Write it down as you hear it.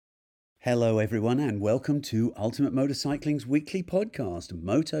Hello, everyone, and welcome to Ultimate Motorcycling's weekly podcast,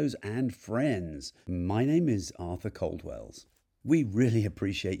 Motos and Friends. My name is Arthur Coldwells. We really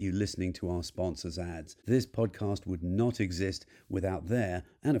appreciate you listening to our sponsors' ads. This podcast would not exist without their,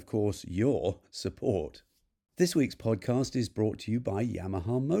 and of course, your support. This week's podcast is brought to you by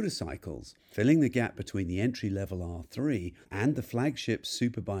Yamaha Motorcycles. Filling the gap between the entry-level R3 and the flagship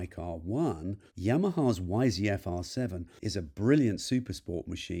Superbike R1, Yamaha's YZF R7 is a brilliant supersport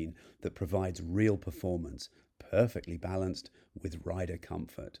machine that provides real performance, perfectly balanced with rider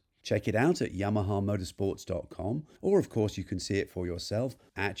comfort. Check it out at yamahamotorsports.com, or of course you can see it for yourself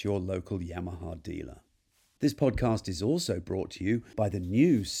at your local Yamaha dealer. This podcast is also brought to you by the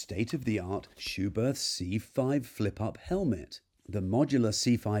new state-of-the-art Schuberth C5 flip-up helmet. The modular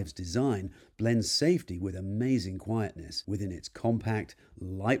C5's design blends safety with amazing quietness within its compact,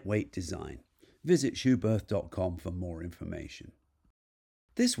 lightweight design. Visit schuberth.com for more information.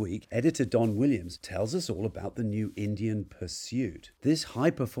 This week, editor Don Williams tells us all about the new Indian Pursuit. This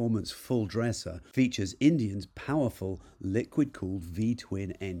high-performance full dresser features Indian's powerful liquid-cooled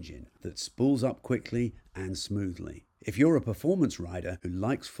V-twin engine that spools up quickly and smoothly. If you're a performance rider who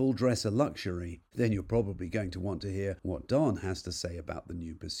likes full dresser luxury, then you're probably going to want to hear what Don has to say about the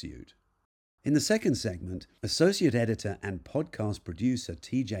new Pursuit. In the second segment, associate editor and podcast producer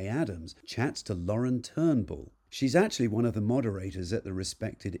TJ Adams chats to Lauren Turnbull. She's actually one of the moderators at the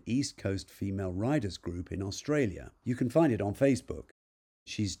respected East Coast Female Riders Group in Australia. You can find it on Facebook.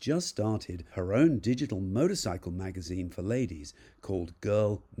 She's just started her own digital motorcycle magazine for ladies called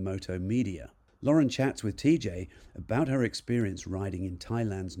Girl Moto Media. Lauren chats with TJ about her experience riding in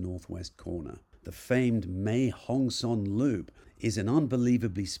Thailand's northwest corner. The famed Mae Hong Son Loop is an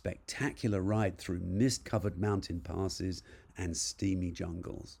unbelievably spectacular ride through mist-covered mountain passes and steamy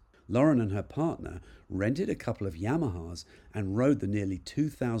jungles. Lauren and her partner rented a couple of Yamahas and rode the nearly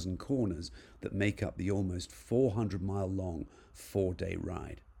 2,000 corners that make up the almost 400-mile-long 4-day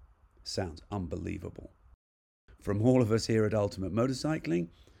ride. Sounds unbelievable. From all of us here at Ultimate Motorcycling,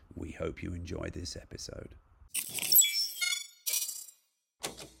 we hope you enjoy this episode.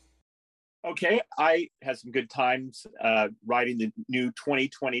 Okay, I had some good times riding the new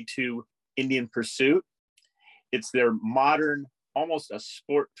 2022 Indian Pursuit. It's their modern, almost a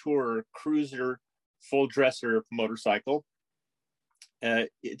sport tourer cruiser full dresser motorcycle.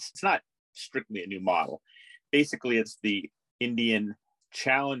 It's not strictly a new model. Basically, it's the Indian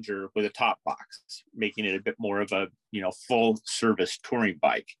Challenger with a top box, making it a bit more of a full service touring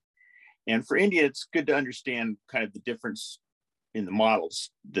bike. And for India, it's good to understand kind of the difference in the models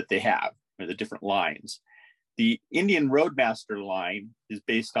that they have, or the different lines. The Indian Roadmaster line is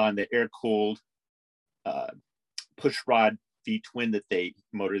based on the air-cooled pushrod V-twin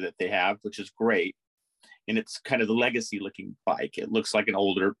motor that they have, which is great. And it's kind of the legacy looking bike. It looks like an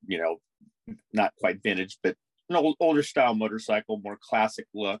older, not quite vintage, but an older style motorcycle, more classic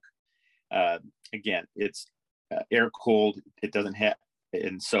look. Again, it's air-cooled. It doesn't have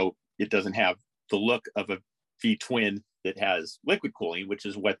the look of a V-twin that has liquid cooling, which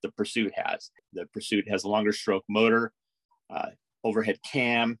is what the Pursuit has. The Pursuit has a longer stroke motor, overhead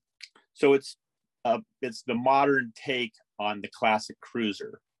cam. So it's the modern take on the classic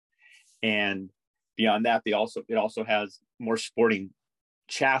cruiser. And beyond that, it also has more sporting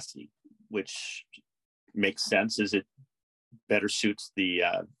chassis, which makes sense as it better suits the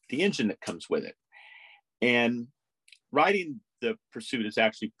engine that comes with it. And riding the Pursuit is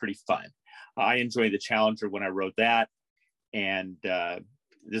actually pretty fun. I enjoyed the Challenger when I rode that. And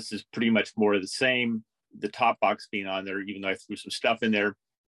this is pretty much more of the same. The top box being on there, even though I threw some stuff in there,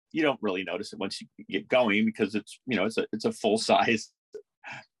 you don't really notice it once you get going because it's a full size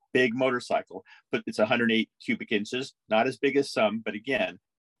big motorcycle, but it's 108 cubic inches, not as big as some, but again,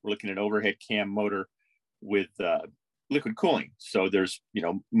 we're looking at an overhead cam motor with liquid cooling. So there's,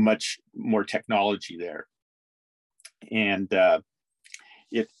 much more technology there. And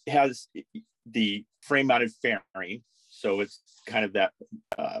it has the frame mounted fairing. So it's kind of that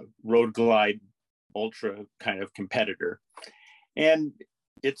Road Glide Ultra kind of competitor. And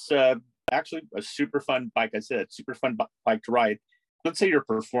it's actually a super fun bike. I said, super fun bike to ride. Let's say you're a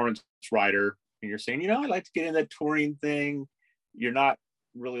performance rider and you're saying, I'd like to get in that touring thing. You're not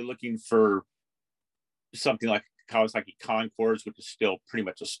really looking for something like Kawasaki Concords, which is still pretty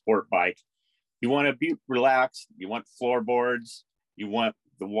much a sport bike. You want to be relaxed. You want floorboards. You want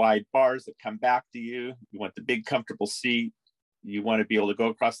the wide bars that come back to you. You want the big comfortable seat. You want to be able to go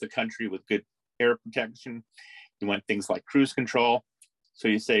across the country with good air protection. You want things like cruise control. So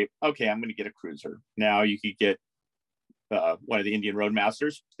you say, okay, I'm going to get a cruiser. Now you could get one of the Indian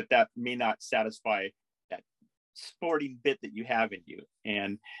Roadmasters, but that may not satisfy that sporting bit that you have in you.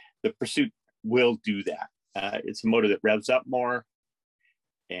 And the Pursuit will do that. It's a motor that revs up more,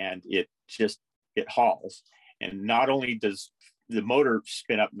 and it hauls. And not only does the motor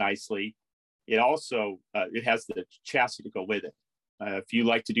spin up nicely, it also it has the chassis to go with it. If you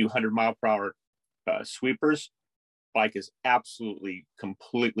like to do 100-mile-per-hour sweepers, bike is absolutely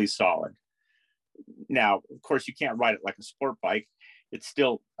completely solid. Now, of course, you can't ride it like a sport bike. It's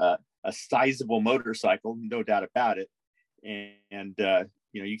still a sizable motorcycle, no doubt about it. And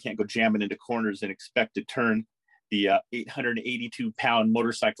you can't go jamming into corners and expect to turn the 882-pound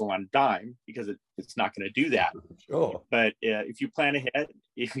motorcycle on dime, because it's not going to do that. Sure. But if you plan ahead,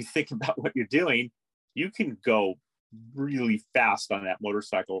 if you think about what you're doing, you can go really fast on that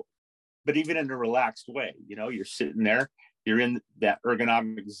motorcycle, but even in a relaxed way. You're sitting there, you're in that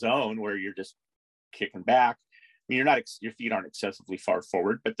ergonomic zone where you're just kicking back. I mean, your feet aren't excessively far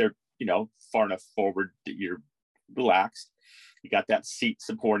forward, but they're, far enough forward that you're relaxed. You got that seat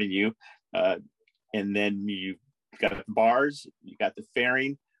supporting you. And then you've got the bars, you got the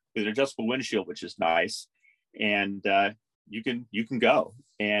fairing with an adjustable windshield, which is nice. And you can go,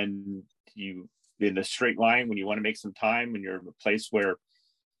 and you in a straight line when you want to make some time, when you're in a place where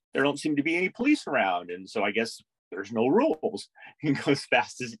there don't seem to be any police around. And so I guess there's no rules. You can go as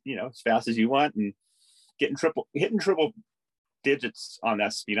fast as you want, and hitting triple digits on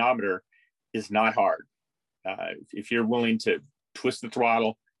that speedometer is not hard. If you're willing to twist the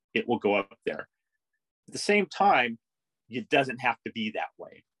throttle, it will go up there. At the same time, it doesn't have to be that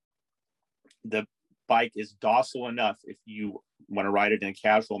way. The bike is docile enough, if you want to ride it in a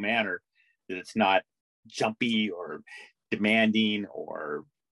casual manner, that it's not jumpy or demanding or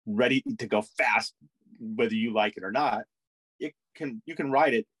ready to go fast, whether you like it or not. You can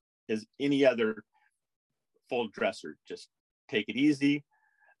ride it as any other full dresser. Just take it easy.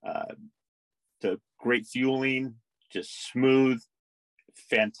 The great fueling, just smooth,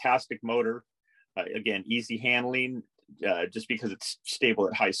 fantastic motor. Again, easy handling. Just because it's stable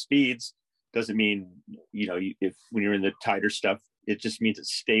at high speeds doesn't mean, if when you're in the tighter stuff, it just means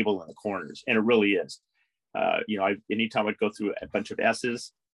it's stable in the corners, and it really is. Anytime I'd go through a bunch of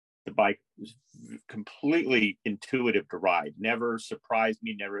S's, the bike was completely intuitive to ride. Never surprised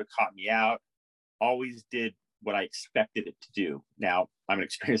me, never caught me out. Always did what I expected it to do. Now, I'm an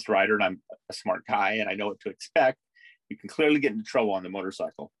experienced rider and I'm a smart guy and I know what to expect. You can clearly get into trouble on the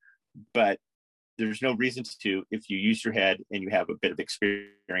motorcycle, but there's no reason to if you use your head and you have a bit of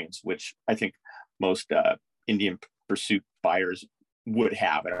experience, which I think most Indian Pursuit buyers would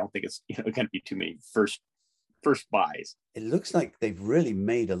have. And I don't think it's going to be too many first buys. It looks like they've really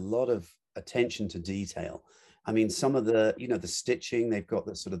made a lot of attention to detail. I mean, some of the the stitching, they've got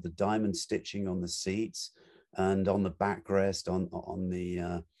the sort of the diamond stitching on the seats and on the backrest,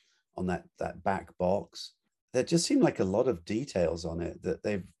 on that back box. There just seem like a lot of details on it that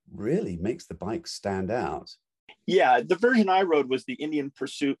they've really makes the bike stand out. Yeah, the version I rode was the Indian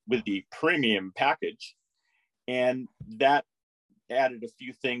Pursuit with the premium package, and that added a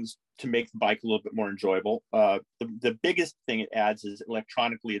few things to make the bike a little bit more enjoyable. The biggest thing it adds is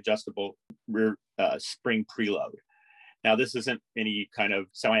electronically adjustable rear spring preload. Now, this isn't any kind of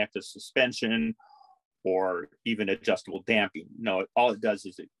semi-active suspension or even adjustable damping. No, all it does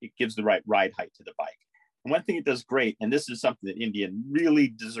is it gives the right ride height to the bike. And one thing it does great, and this is something that Indian really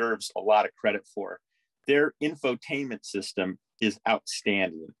deserves a lot of credit for, their infotainment system is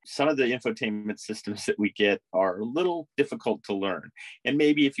outstanding. Some of the infotainment systems that we get are a little difficult to learn. And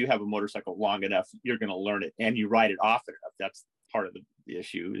maybe if you have a motorcycle long enough, you're going to learn it and you ride it often enough. That's part of the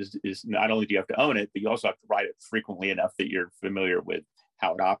issue is not only do you have to own it, but you also have to ride it frequently enough that you're familiar with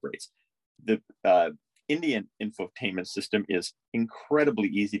how it operates. The Indian infotainment system is incredibly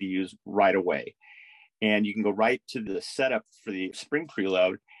easy to use right away. And you can go right to the setup for the spring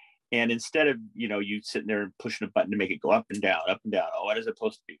preload. And instead of, you sitting there and pushing a button to make it go up and down. Oh, what is it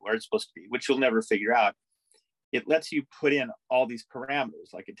supposed to be? Where it's supposed to be, which you'll never figure out. It lets you put in all these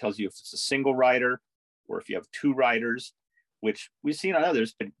parameters. Like it tells you if it's a single rider or if you have two riders, which we've seen on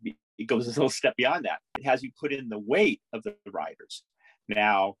others, but it goes a little step beyond that. It has you put in the weight of the riders.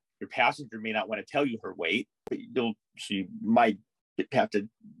 Now, your passenger may not want to tell you her weight, but you might have to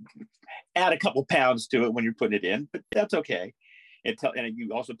add a couple pounds to it when you're putting it in, but that's okay. And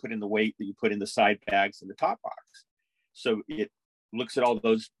you also put in the weight that you put in the side bags and the top box. So it looks at all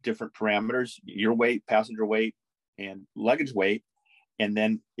those different parameters, your weight, passenger weight, and luggage weight, and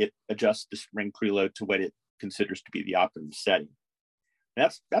then it adjusts the spring preload to what it considers to be the optimum setting.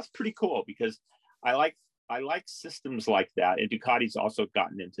 And that's pretty cool because I like systems like that. And Ducati's also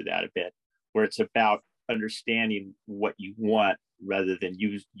gotten into that a bit, where it's about understanding what you want rather than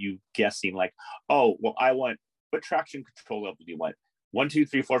you guessing like, oh, well, I want, what traction control level do you want? 1, 2,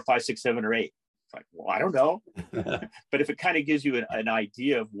 3, 4, 5, 6, 7, or 8. It's like, well, I don't know. But if it kind of gives you an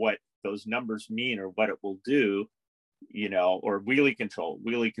idea of what those numbers mean or what it will do, you know, or wheelie control.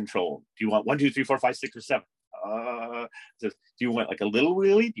 Do you want 1, 2, 3, 4, 5, 6, or 7? Do you want like a little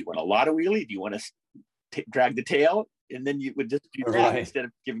wheelie? Do you want a lot of wheelie? Do you want to drag the tail? And then you would just do that instead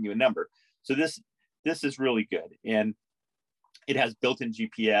of giving you a number. So this is really good. And it has built-in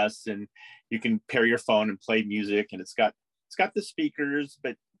GPS, and you can pair your phone and play music, and it's got the speakers,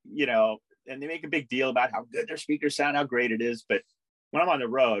 but you know, and they make a big deal about how good their speakers sound, how great it is. But when I'm on the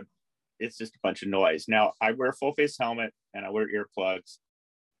road, it's just a bunch of noise. Now I wear a full face helmet and I wear earplugs,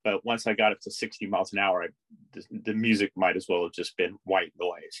 but once I got up to 60 miles an hour, the music might as well have just been white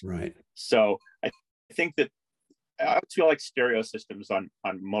noise. Right. So I think that I feel like stereo systems on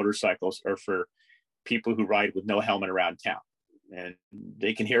motorcycles are for people who ride with no helmet around town, and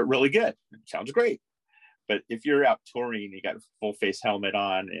they can hear it really good. It sounds great. But if you're out touring, you got a full face helmet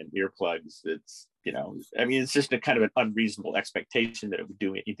on and earplugs, it's, you know, I mean, it's just a kind of an unreasonable expectation that it would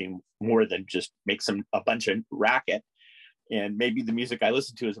do anything more than just make a bunch of racket. And maybe the music I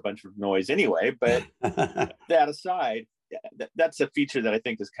listen to is a bunch of noise anyway, but that aside, that's a feature that I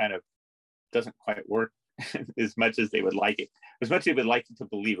think is kind of doesn't quite work as much as they would like it, as much as they would like to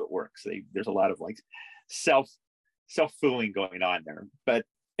believe it works. There's a lot of like self-fooling going on there. But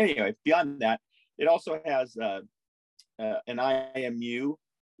anyway, beyond that, it also has an IMU,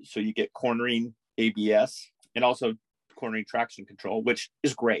 so you get cornering ABS and also cornering traction control, which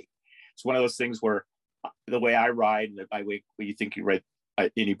is great. It's one of those things where the way I ride and the way you think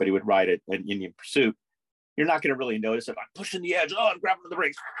anybody would ride an Indian Pursuit, you're not going to really notice if I'm pushing the edge. Oh, I'm grabbing the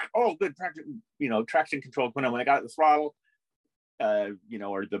brakes. Oh, good traction control. When I got the throttle, or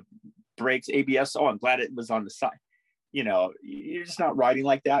the brakes, ABS. Oh, I'm glad it was on the side. You know, you're just not riding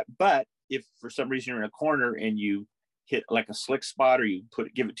like that. But if for some reason you're in a corner and you hit like a slick spot, or you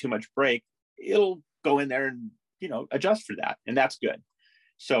give it too much brake, it'll go in there and, you know, adjust for that. And that's good.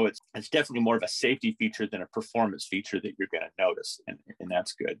 So it's definitely more of a safety feature than a performance feature that you're going to notice. And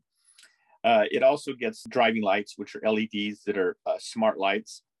that's good. It also gets driving lights, which are LEDs that are smart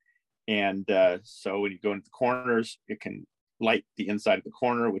lights. And so when you go into the corners, it can light the inside of the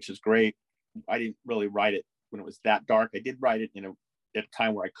corner, which is great. I didn't really ride it when it was that dark. I did ride it at a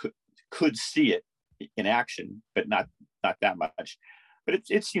time where I could see it in action, but not that much. But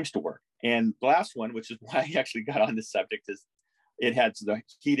it seems to work. And the last one, which is why I actually got on this subject, is it has the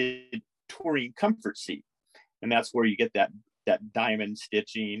heated touring comfort seat. And that's where you get that diamond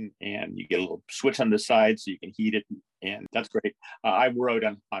stitching, and you get a little switch on the side so you can heat it. And that's great. I rode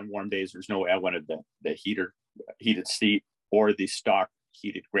on warm days. There's no way I wanted the heated seat or the stock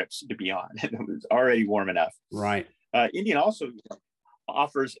heated grips to be on. It was already warm enough. Right. Indian also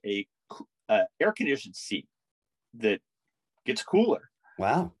offers a air conditioned seat that gets cooler.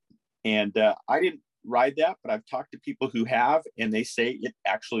 Wow. And I didn't ride that, but I've talked to people who have, and they say it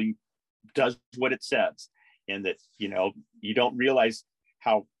actually does what it says, and that, you know, you don't realize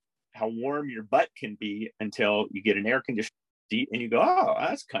how warm your butt can be until you get an air conditioned seat and you go, oh,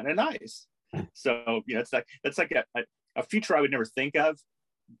 that's kind of nice. So, you know, that's like a feature I would never think of,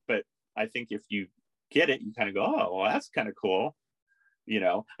 but I think if you get it, you kind of go, oh, well, that's kind of cool. You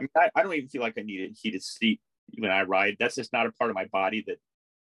know, I mean, I don't even feel like I need a heated seat when I ride. That's just not a part of my body that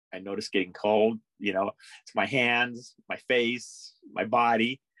I notice getting cold. You know, it's my hands, my face, my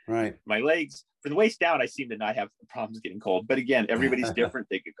body, right, my legs. From the waist down, I seem to not have problems getting cold. But again, everybody's different.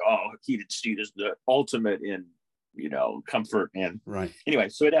 They could go, oh, heated seat is the ultimate in, you know, comfort. And right. Anyway,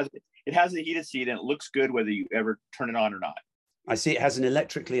 so it has a heated seat, and it looks good whether you ever turn it on or not. I see it has an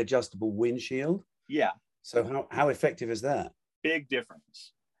electrically adjustable windshield. Yeah. So how effective is that? Big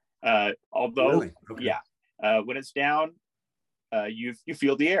difference. Although, really? Okay. Yeah, when it's down, you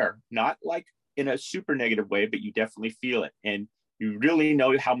feel the air, not like in a super negative way, but you definitely feel it, and you really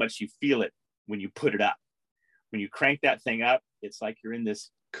know how much you feel it when you put it up. When you crank that thing up, it's like you're in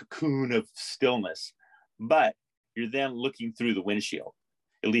this cocoon of stillness, but you're then looking through the windshield.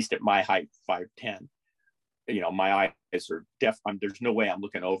 At least at my height, 5'10", you know, my eyes are there's no way I'm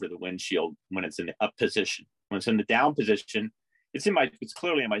looking over the windshield when it's in the up position. When it's in the down position, it's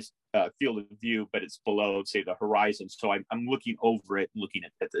clearly in my field of view, but it's below, say, the horizon. So I'm looking over it, looking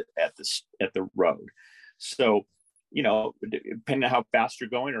at the road. So, you know, depending on how fast you're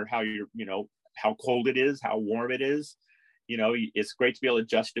going, or how how cold it is, how warm it is, you know, it's great to be able to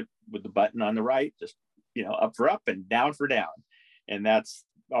adjust it with the button on the right, just, you know, up for up and down for down. And that's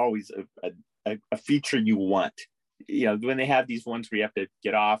always a feature you want. You know, when they have these ones where you have to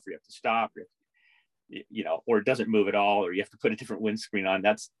get off, or you have to stop, or you know, or it doesn't move at all, or you have to put a different windscreen on,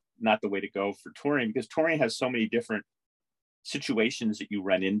 that's not the way to go for touring, because touring has so many different situations that you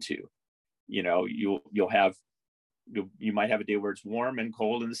run into. You know, you might have a day where it's warm and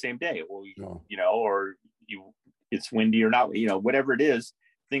cold in the same day. Well, you know, or it's windy or not, you know, whatever it is,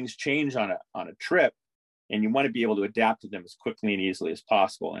 things change on a trip, and you want to be able to adapt to them as quickly and easily as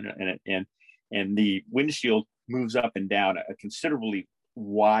possible. And the windshield moves up and down a considerably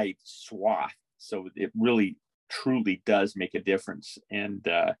wide swath, so it really truly does make a difference. And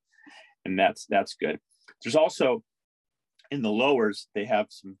that's good. There's also, in the lowers, they have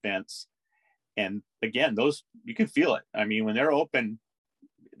some vents, and again, those, you can feel it. I mean, when they're open,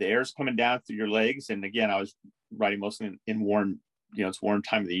 the air's coming down through your legs. And again, I was riding mostly in warm, you know, it's warm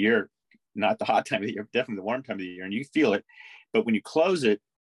time of the year, not the hot time of the year, definitely the warm time of the year, and you feel it. But when you close it,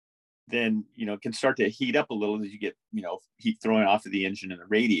 then, you know, it can start to heat up a little as you get, you know, heat throwing off of the engine and the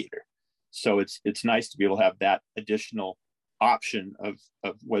radiator. So it's nice to be able to have that additional option of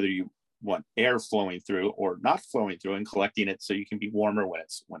whether you want air flowing through or not flowing through, and collecting it so you can be warmer when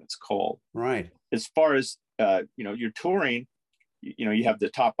it's cold. Right. As far as you know, your touring, you know, you have the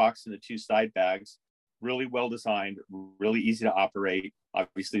top box and the two side bags, really well designed, really easy to operate.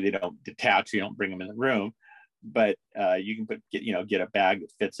 Obviously, they don't detach; you don't bring them in the room, but you can get a bag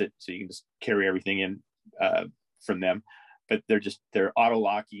that fits it, so you can just carry everything in from them. But they're auto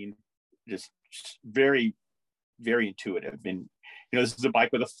locking, just very, very intuitive. And you know, this is a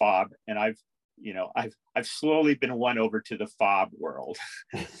bike with a fob, and I've slowly been won over to the fob world.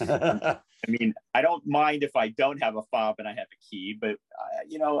 I mean, I don't mind if I don't have a fob and I have a key, but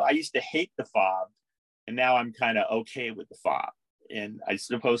you know, I used to hate the fob, and now I'm kind of okay with the fob. And I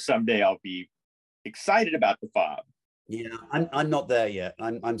suppose someday I'll be excited about the fob. Yeah, I'm not there yet.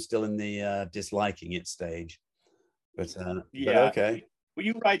 I'm still in the disliking it stage. But okay. Well,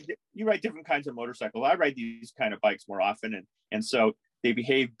 you ride different kinds of motorcycles. I ride these kind of bikes more often, and so they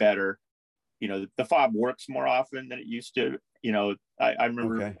behave better. You know, the fob works more often than it used to. You know, I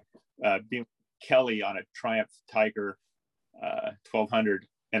remember being with Kelly on a Triumph Tiger 1200,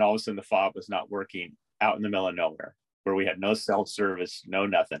 and all of a sudden the fob was not working out in the middle of nowhere, where we had no cell service, no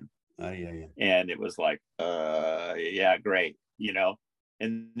nothing. Yeah. And it was like, yeah, great, you know.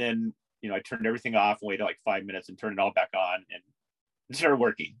 And then, you know, I turned everything off and waited like 5 minutes and turned it all back on, and it started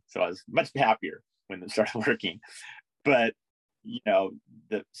working. So I was much happier when it started working. But, you know,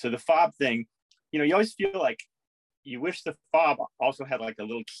 the fob thing, you know, you always feel like you wish the fob also had like a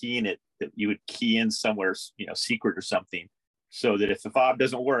little key in it that you would key in somewhere, you know, secret or something, so that if the fob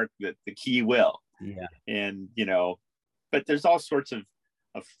doesn't work, that the key will. Yeah. And, you know, but there's all sorts of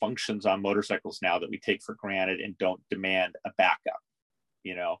functions on motorcycles now that we take for granted and don't demand a backup.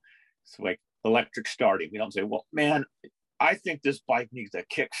 You know, it's like electric starting. We don't say, well, man, I think this bike needs a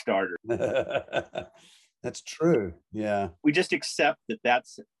Kickstarter. That's true. Yeah. We just accept that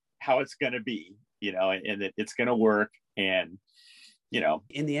that's how it's going to be, you know, and that it's going to work. And, you know,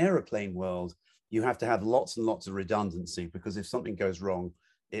 in the aeroplane world, you have to have lots and lots of redundancy, because if something goes wrong,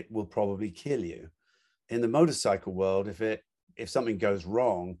 it will probably kill you. In the motorcycle world, if something goes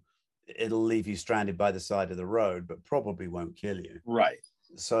wrong, it'll leave you stranded by the side of the road, but probably won't kill you. Right.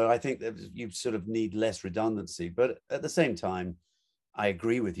 So I think that you sort of need less redundancy. But at the same time, I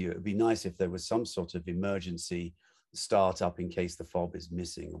agree with you. It would be nice if there was some sort of emergency startup in case the fob is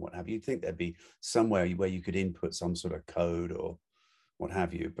missing or what have you. You'd think there'd be somewhere where you could input some sort of code or what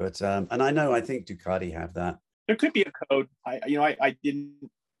have you. But and I think Ducati have that. There could be a code. I didn't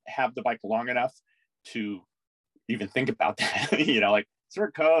have the bike long enough to even think about that. You know, like, is there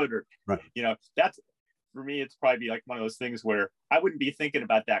a code? Or right. You know, that's, for me, it's probably like one of those things where I wouldn't be thinking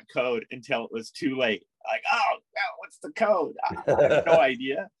about that code until it was too late. Like, oh, what's the code? I have no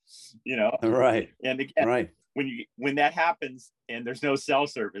idea. You know, right. And again, right. when that happens and there's no cell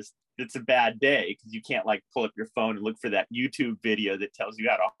service, it's a bad day, because you can't like pull up your phone and look for that YouTube video that tells you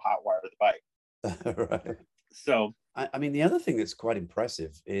how to hotwire the bike. Right. So, I mean, the other thing that's quite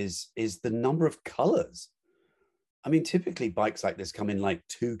impressive is the number of colors. I mean, typically bikes like this come in like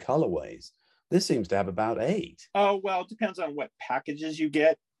 2 colorways. This seems to have about 8. Oh, well, it depends on what packages you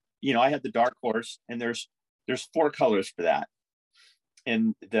get. You know, I had the Dark Horse, and there's 4 colors for that.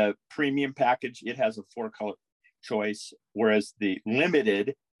 And the premium package, it has a 4-color choice, whereas the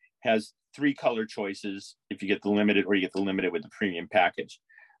limited has 3 color choices if you get the limited, or you get the limited with the premium package.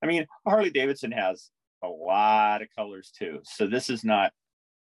 I mean, Harley Davidson has a lot of colors too. So this is not,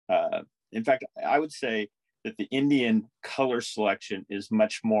 in fact, I would say that the Indian color selection is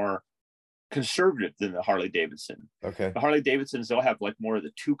much more conservative than the Harley Davidson. Okay. The Harley Davidsons, they'll have like more of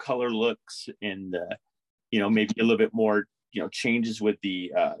the 2 color looks, and you know, maybe a little bit more, you know, changes with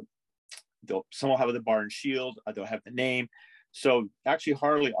the some will have the bar and shield, they'll have the name. So actually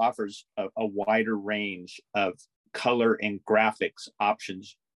Harley offers a wider range of color and graphics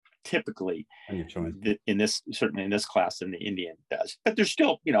options typically in this, certainly in this class, than the Indian does. But there's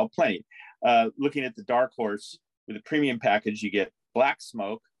still, plenty. Looking at the Dark Horse with the premium package, you get Black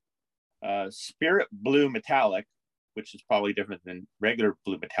Smoke, Spirit Blue Metallic, which is probably different than regular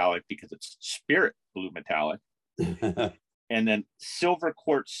blue metallic because it's Spirit Blue Metallic. And then Silver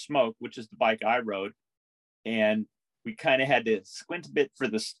Quartz Smoke, which is the bike I rode. And we kind of had to squint a bit for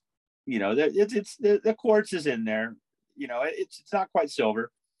this, it's the quartz is in there, it's not quite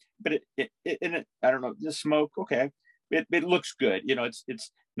silver, but it I don't know, the smoke, okay, it looks good,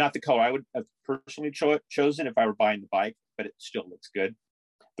 it's not the color I would have personally chosen if I were buying the bike, but it still looks good.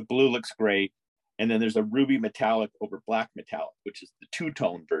 The blue looks great. And then there's a ruby metallic over black metallic, which is the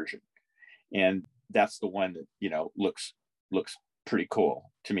two-tone version, and that's the one that looks pretty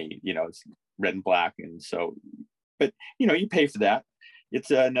cool to me. It's red and black, and so, but you pay for that. It's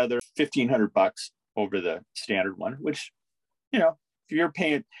another $1,500 over the standard one, which if you're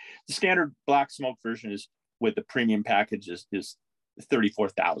paying, the standard Black Smoke version is with the premium package is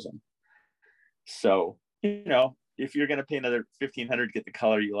 $34,000. So if you're going to pay another $1,500 to get the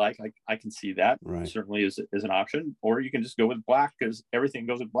color you like, I can see that. Right. Certainly is an option. Or you can just go with black because everything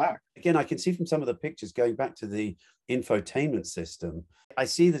goes with black. Again, I can see from some of the pictures, going back to the infotainment system, I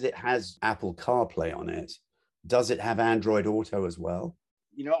see that it has Apple CarPlay on it. Does it have Android Auto as well?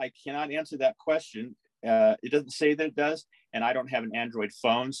 I cannot answer that question. It doesn't say that it does. And I don't have an Android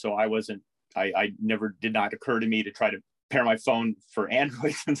phone, so I never did not occur to me to try to pair my phone for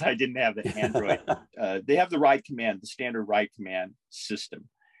Android since I didn't have the Android. They have the Ride Command, the standard Ride Command system.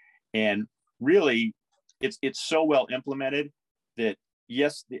 And really, it's so well implemented that,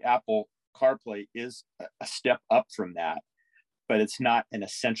 yes, the Apple CarPlay is a step up from that, but it's not an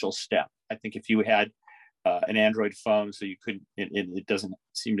essential step. I think if you had an Android phone, so you couldn't, it doesn't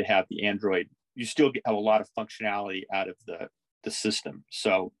seem to have the Android, you still have a lot of functionality out of the system.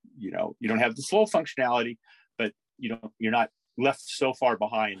 So, you don't have the slow functionality, but you're not left so far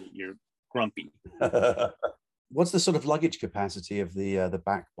behind that you're grumpy. What's the sort of luggage capacity of the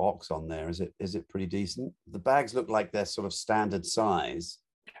back box on there? Is it pretty decent? The bags look like they're sort of standard size.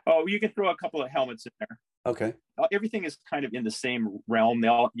 Oh, you can throw a couple of helmets in there. Okay. Everything is kind of in the same realm. They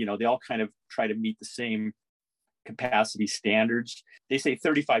all kind of try to meet the same capacity standards. They say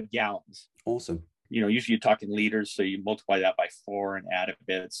 35 gallons. Awesome. Usually you're talking liters, so you multiply that by 4 and add a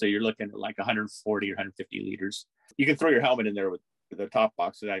bit. So you're looking at like 140 or 150 liters. You can throw your helmet in there with the top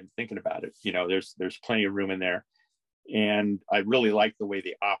box that I'm thinking about it. There's plenty of room in there. And I really like the way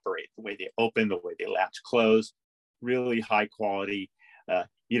they operate, the way they open, the way they latch close, really high quality.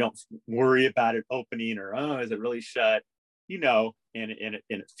 You don't worry about it opening or, is it really shut? And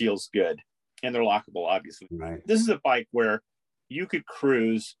it feels good. And they're lockable, obviously. Right. This is a bike where you could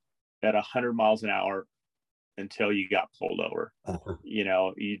cruise at 100 miles an hour until you got pulled over. Uh-huh.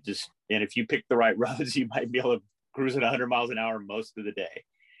 And if you pick the right roads, you might be able to cruise at 100 miles an hour most of the day.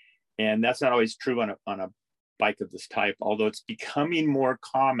 And that's not always true on a bike of this type, although it's becoming more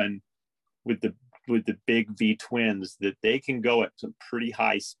common with the big V twins that they can go at some pretty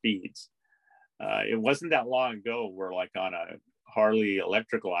high speeds. It wasn't that long ago where, like, on a Harley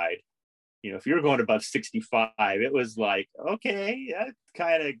Electric Glide, if you were going above 65, it was like, okay, that's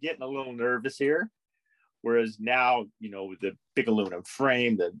kind of getting a little nervous here. Whereas now, with the big aluminum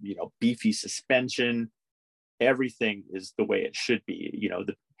frame, the, beefy suspension, everything is the way it should be.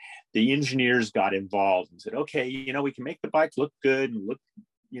 The engineers got involved and said, okay, we can make the bike look good and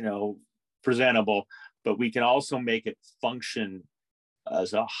look, presentable, but we can also make it function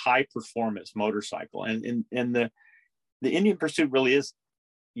as a high performance motorcycle. And the Indian Pursuit really is,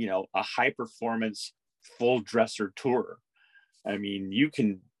 a high performance full dresser tourer. I mean, you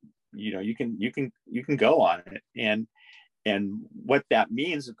can go on it. And what that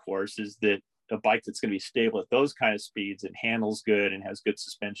means, of course, is that a bike that's going to be stable at those kind of speeds and handles good and has good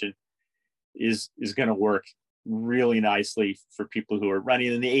suspension is going to work really nicely for people who are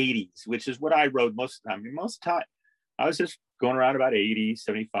running in the 80s, which is what I rode most of the time. I mean, most of the time I was just going around about 80,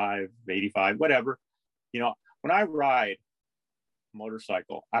 75, 85, whatever. When I ride a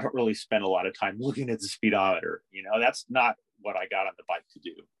motorcycle, I don't really spend a lot of time looking at the speedometer. That's not what I got on the bike to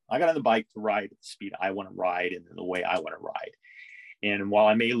do. I got on the bike to ride at the speed I want to ride and the way I want to ride. And while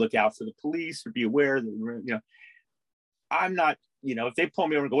I may look out for the police or be aware that, I'm not, if they pull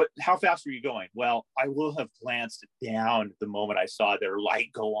me over and go, how fast are you going? Well, I will have glanced down the moment I saw their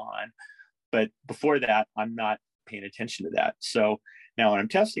light go on. But before that, I'm not paying attention to that. So now when I'm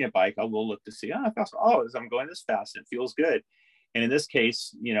testing a bike, I will look to see, fast. As I'm going this fast, it feels good. And in this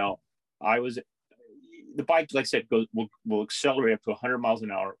case, the bike, like I said, will accelerate up to 100 miles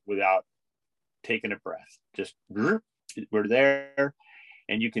an hour without taking a breath. Just we're there,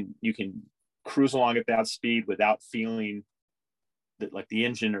 and you can cruise along at that speed without feeling that like the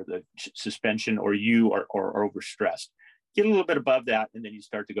engine or the suspension or you are overstressed. Get a little bit above that, and then you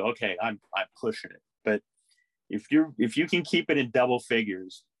start to go, okay, I'm pushing it. But if you can keep it in double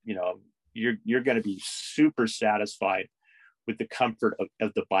figures, you know, you're going to be super satisfied with the comfort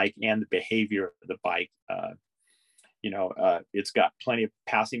of the bike and the behavior of the bike. It's got plenty of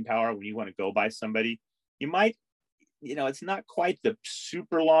passing power when you want to go by somebody. You might, you know, it's not quite the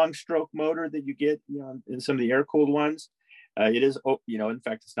super long stroke motor that you get, you know, in some of the air cooled ones. It is, you know, in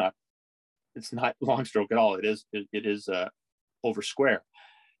fact, it's not long stroke at all. It is over square.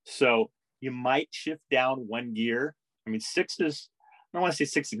 So you might shift down one gear. I mean, six is, I don't want to say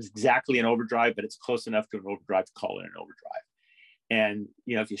six is exactly an overdrive, but it's close enough to an overdrive to call it an overdrive. And,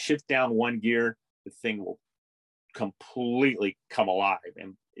 you know, if you shift down one gear, the thing will completely come alive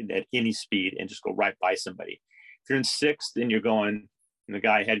and at any speed and just go right by somebody. If you're in sixth and you're going, and the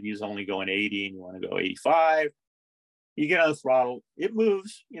guy ahead of you is only going 80 and you want to go 85, you get on the throttle, it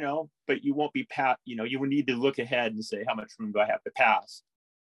moves, you know, but you won't be you would need to look ahead and say, how much room do I have to pass?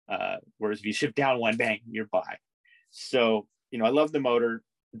 Whereas if you shift down one, bang, you're by. So, you know, I love the motor.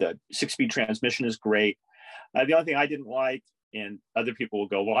 The 6-speed transmission is great. The only thing I didn't like, and other people will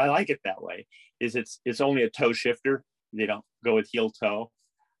go, well, I like it that way, is it's only a toe shifter. They don't go with heel toe.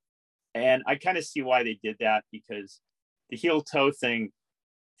 And I kind of see why they did that, because the heel toe thing,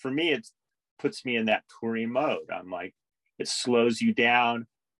 for me, it puts me in that touring mode. I'm like, it slows you down.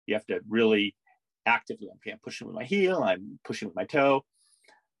 You have to really actively, okay, I'm pushing with my heel, I'm pushing with my toe.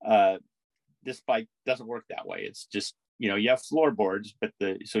 This bike doesn't work that way. It's just, you know, you have floorboards,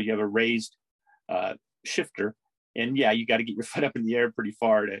 so you have a raised shifter, and yeah, you got to get your foot up in the air pretty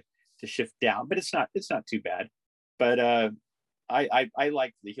far to shift down, but it's not too bad. But I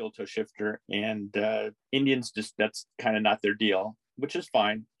like the heel toe shifter, and Indians just, that's kind of not their deal, which is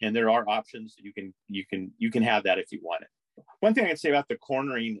fine. And there are options. You can have that if you want it. One thing I can say about the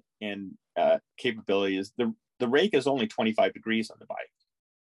cornering and capability is the rake is only 25 degrees on the bike,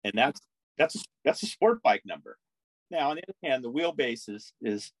 and that's a sport bike number. Now, on the other hand, the wheelbase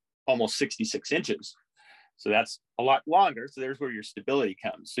is almost 66 inches. So that's a lot longer. So there's where your stability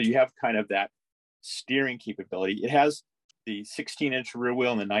comes. So you have kind of that steering capability. It has the 16-inch rear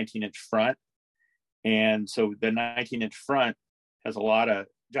wheel and the 19-inch front. And so the 19-inch front has a lot of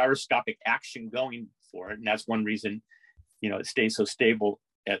gyroscopic action going for it. And that's one reason, you know, it stays so stable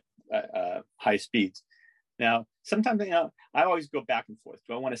at high speeds. Now, sometimes, you know, I always go back and forth.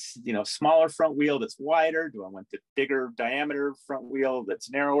 Do I want a, you know, smaller front wheel that's wider? Do I want the bigger diameter front wheel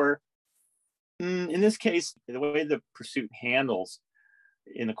that's narrower? In this case, the way the Pursuit handles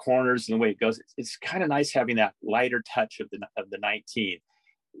in the corners and the way it goes, it's kind of nice having that lighter touch of the 19.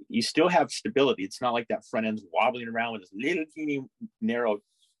 You still have stability. It's not like that front end's wobbling around with this little teeny narrow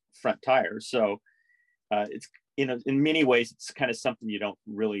front tire. So it's, you know, in many ways, it's kind of something you don't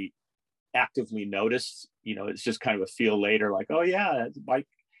really actively notice. You know, it's just kind of a feel later, like, oh yeah, the bike,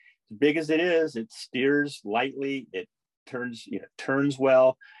 as big as it is, it steers lightly, it turns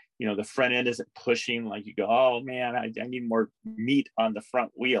well. You know, the front end isn't pushing, like you go, oh man, I need more meat on the front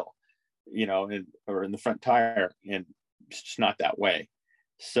wheel, you know, or in the front tire, and it's just not that way.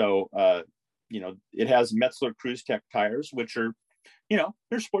 So, you know, it has Metzeler Cruise Tech tires, which are, you know,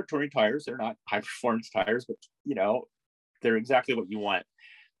 they're sport touring tires. They're not high performance tires, but, you know, they're exactly what you want.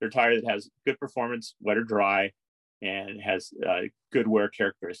 They're a tire that has good performance, wet or dry, and has good wear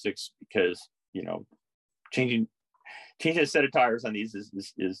characteristics, because, you know, changing a set of tires on these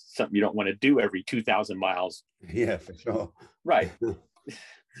is something you don't want to do every 2,000 miles. Yeah, for sure. Right.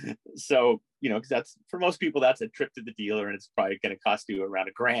 So, you know, because that's, for most people, that's a trip to the dealer, and it's probably going to cost you around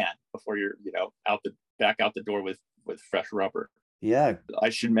 $1,000 before you're, you know, back out the door with fresh rubber. Yeah. I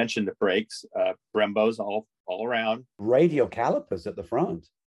should mention the brakes, Brembos all around. Radial calipers at the front.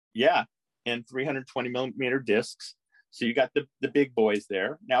 Yeah. And 320 millimeter discs. So you got the big boys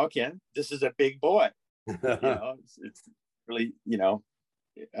there. Now, again, this is a big boy. You know, it's really, you know,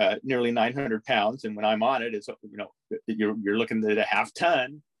 nearly 900 pounds, and when I'm on it, it's, you know, you're looking at a half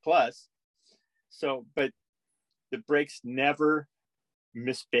ton plus. So, but the brakes never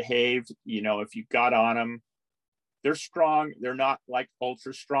misbehaved. You know, if you got on them, they're strong. They're not like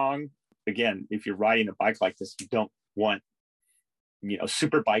ultra strong. Again, if you're riding a bike like this, you don't want, you know,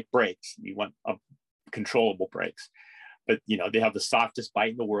 super bike brakes. You want controllable brakes. But, you know, they have the softest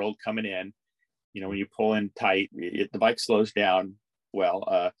bite in the world coming in. You know, when you pull in tight, the bike slows down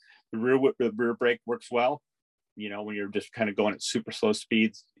well. The rear brake works well. You know, when you're just kind of going at super slow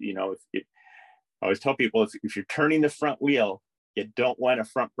speeds, you know, I always tell people, if you're turning the front wheel, you don't want a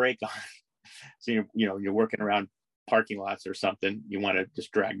front brake on. So you're working around parking lots or something, you want to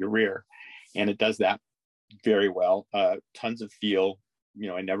just drag the rear, and it does that very well. Tons of feel.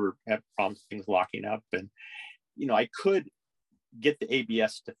 I never had problems with things locking up, and I could get the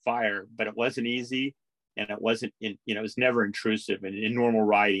ABS to fire, but it wasn't easy, and it wasn't it was never intrusive. And in normal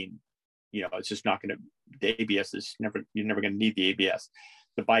riding, it's just not going to. The ABS is you're never going to need the ABS.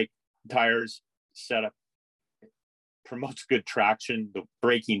 The bike tires setup promotes good traction. The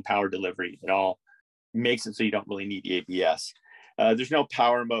braking power delivery, it all makes it so you don't really need the ABS. There's no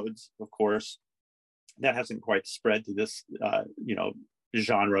power modes, of course. That hasn't quite spread to this,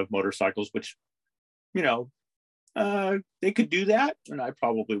 genre of motorcycles, which, they could do that, and I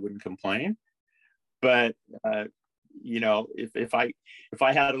probably wouldn't complain. But if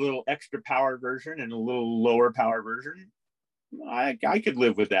I had a little extra power version and a little lower power version, I could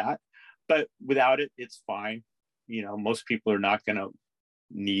live with that. But without it, it's fine. Most people are not going to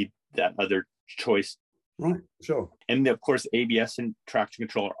need that other choice. Right, sure. And of course, ABS and traction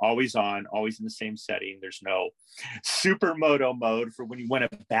control are always on, always in the same setting. There's no supermoto mode for when you want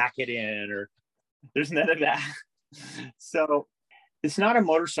to back it in, or there's none of that. So it's not a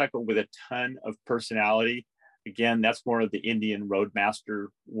motorcycle with a ton of personality. Again, that's more of the Indian Roadmaster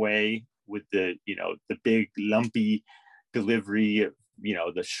way, with the big lumpy delivery,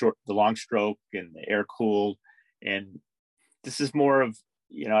 the long stroke and the air cooled. And this is more of,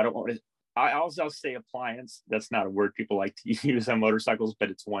 I don't want to, I'll say appliance. That's not a word people like to use on motorcycles,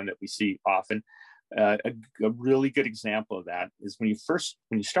 but it's one that we see often. A really good example of that is when you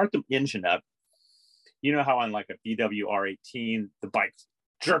start the engine up, how on like a VW R18, the bike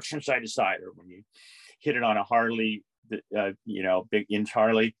jerks from side to side, or when you hit it on a Harley, big inch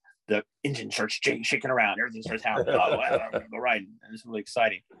Harley, the engine starts shaking around, everything starts happening. Oh, wow, I'm gonna go riding. And it's really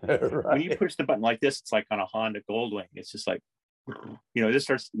exciting. Right. When you push the button like this, it's like on a Honda Goldwing. It's just like,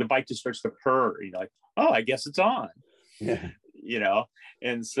 the bike just starts to purr. Like, oh, I guess it's on. Yeah.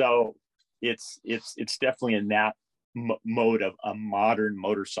 And so it's definitely in that mode of a modern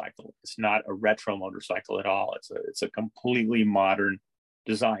motorcycle. It's not a retro motorcycle at all. It's a completely modern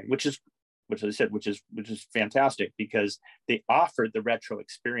design, which is fantastic, because they offered the retro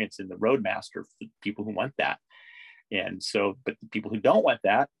experience in the Roadmaster for people who want that. And so, but the people who don't want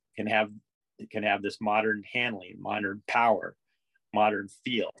that can have this modern handling, modern power, modern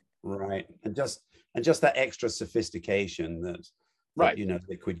feel. Right. And just that extra sophistication that right,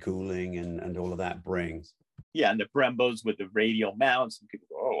 liquid cooling and all of that brings. Yeah, and the Brembos with the radial mounts, and people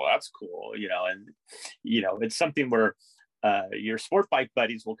go, oh, that's cool, and it's something where your sport bike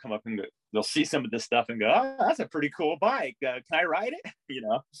buddies will come up and they'll see some of this stuff and go, oh, that's a pretty cool bike. Can I ride it?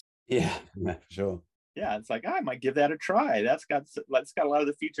 Yeah, sure. Yeah, it's like, I might give that a try. That's got a lot of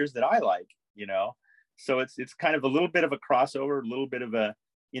the features that I like. So it's kind of a little bit of a crossover, a little bit of a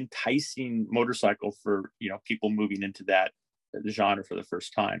enticing motorcycle for people moving into that genre for the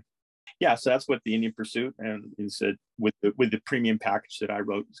first time. Yeah, so that's what the Indian Pursuit and said with the premium package that I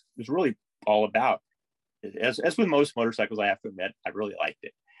wrote was really all about. As with most motorcycles, I have to admit, I really liked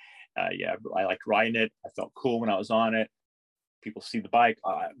it. I liked riding it. I felt cool when I was on it. People see the bike.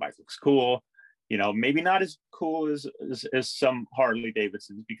 The bike looks cool. Maybe not as cool as some Harley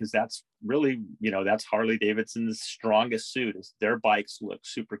Davidsons, because that's really, that's Harley Davidson's strongest suit, is their bikes look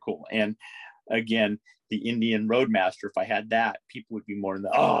super cool. And again, the Indian Roadmaster, if I had that, people would be more in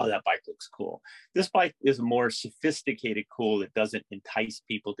that bike looks cool. This bike is a more sophisticated cool that doesn't entice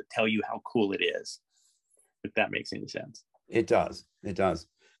people to tell you how cool it is, if that makes any sense. It does.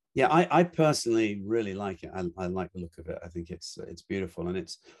 Yeah, I personally really like it. I like the look of it. I think it's beautiful, and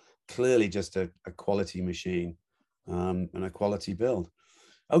it's clearly just a quality machine and a quality build.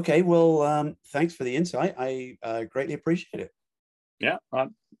 Okay, well, thanks for the insight. I greatly appreciate it. Yeah,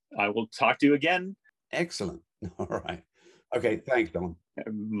 I will talk to you again. Excellent. All right. Okay, thanks, Don.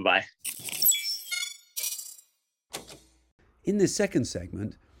 Bye. In this second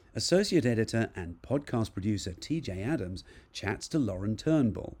segment, associate editor and podcast producer TJ Adams chats to Lauren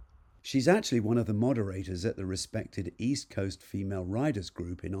Turnbull. She's actually one of the moderators at the respected East Coast Female Riders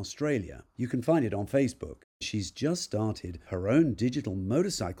group in Australia. You can find it on Facebook. She's just started her own digital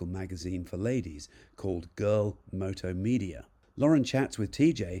motorcycle magazine for ladies called Girl Moto Media. Lauren chats with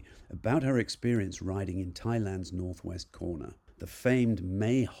TJ about her experience riding in Thailand's northwest corner. The famed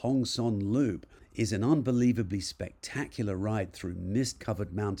Mae Hong Son Loop is an unbelievably spectacular ride through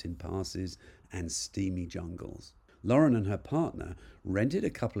mist-covered mountain passes and steamy jungles. Lauren and her partner rented a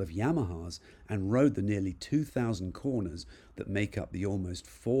couple of Yamahas and rode the nearly 2,000 corners that make up the almost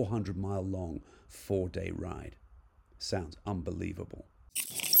 400-mile-long 4-day ride. Sounds unbelievable.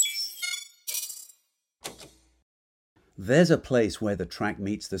 There's a place where the track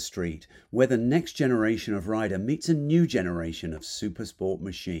meets the street, where the next generation of rider meets a new generation of supersport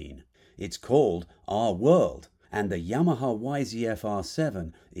machine. It's called Our World, and the Yamaha YZF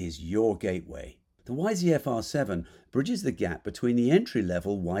R7 is your gateway. The YZF R7 bridges the gap between the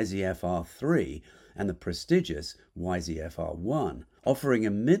entry-level YZF R3 and the prestigious YZF R1, offering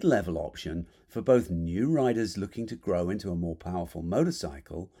a mid-level option for both new riders looking to grow into a more powerful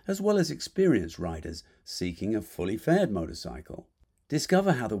motorcycle, as well as experienced riders seeking a fully fared motorcycle.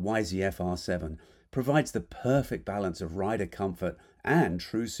 Discover how the YZF R7 provides the perfect balance of rider comfort and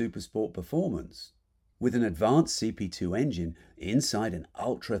true supersport performance. With an advanced CP2 engine inside an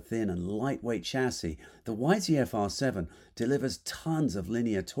ultra-thin and lightweight chassis, the YZF R7 delivers tons of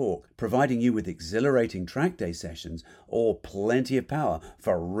linear torque, providing you with exhilarating track day sessions or plenty of power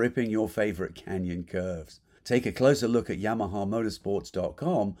for ripping your favorite canyon curves. Take a closer look at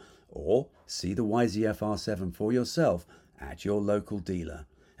YamahaMotorsports.com or see the YZF R7 for yourself at your local dealer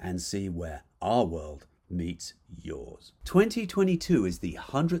and see where our world meets yours. 2022 is the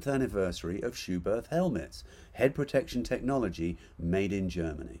 100th anniversary of Schuberth helmets, head protection technology made in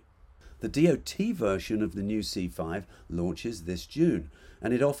Germany. The DOT version of the new C5 launches this June,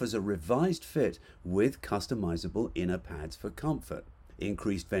 and it offers a revised fit with customizable inner pads for comfort,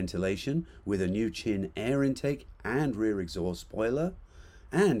 increased ventilation with a new chin air intake and rear exhaust spoiler,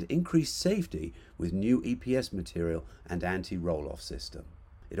 and increased safety with new EPS material and anti-roll-off system.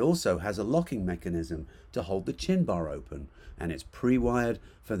 It also has a locking mechanism to hold the chin bar open, and it's pre-wired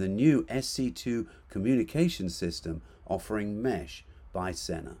for the new SC2 communication system offering mesh by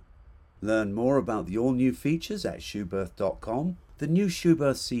Sena. Learn more about the all-new features at Schuberth.com. The new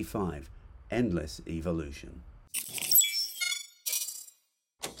Schuberth C5, endless evolution.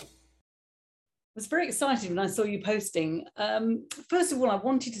 I was very excited when I saw you posting. First of all, I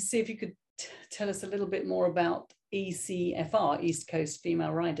wanted to see if you could tell us a little bit more about ECFR, East Coast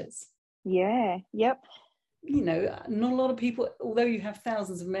Female Riders. Yeah, yep. You know, not a lot of people, although you have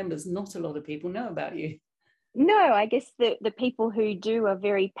thousands of members, not a lot of people know about you. No, I guess the people who do are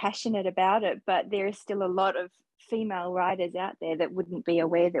very passionate about it, but there is still a lot of female riders out there that wouldn't be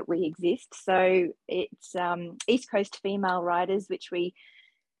aware that we exist. So it's East Coast Female Riders, which we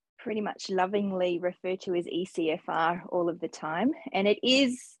pretty much lovingly refer to as ECFR all of the time. And it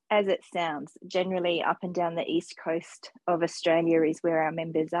is, as it sounds, generally up and down the east coast of Australia is where our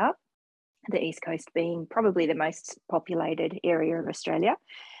members are, the east coast being probably the most populated area of Australia.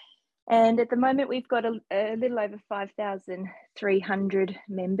 And at the moment, we've got a little over 5,300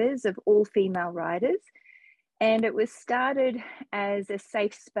 members of all female riders. And it was started as a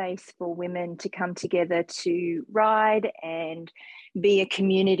safe space for women to come together to ride and be a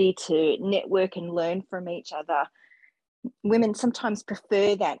community to network and learn from each other. Women sometimes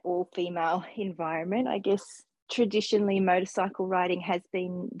prefer that all-female environment. I guess traditionally motorcycle riding has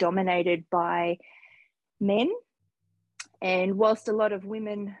been dominated by men. And whilst a lot of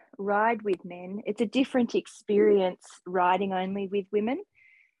women ride with men, it's a different experience riding only with women.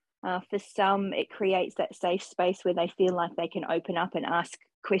 For some, it creates that safe space where they feel like they can open up and ask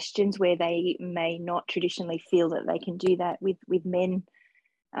questions where they may not traditionally feel that they can do that with men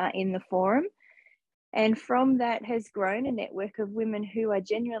in the forum. And from that has grown a network of women who are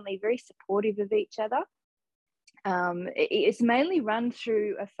genuinely very supportive of each other. It's mainly run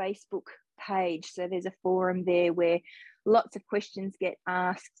through a Facebook page. So there's a forum there where lots of questions get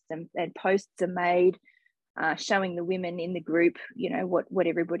asked and posts are made. Showing the women in the group, you know, what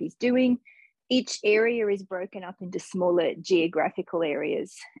everybody's doing. Each area is broken up into smaller geographical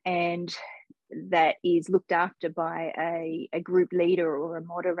areas, and that is looked after by a group leader or a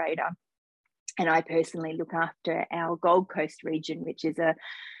moderator. And I personally look after our Gold Coast region, which is a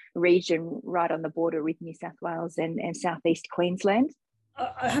region right on the border with New South Wales and southeast Queensland.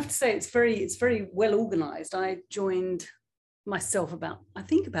 I have to say it's very well organised. I joined myself about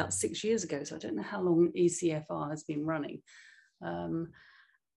 6 years ago, so I don't know how long ECFR has been running, and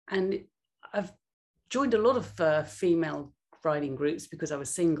I've joined a lot of female riding groups because I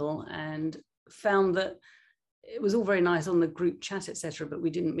was single, and found that it was all very nice on the group chat, etc., but we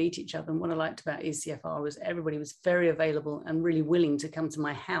didn't meet each other. And what I liked about ECFR was everybody was very available and really willing to come to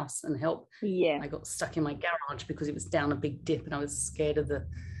my house and help. Yeah, I got stuck in my garage because it was down a big dip and I was scared of the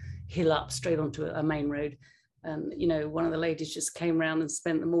hill up straight onto a main road. And, you know, one of the ladies just came around and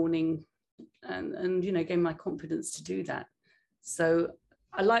spent the morning and you know, gave me my confidence to do that. So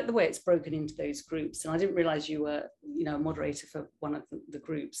I like the way it's broken into those groups. And I didn't realize you were, you know, a moderator for one of the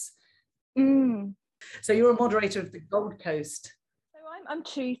groups. So you're a moderator of the Gold Coast. So I'm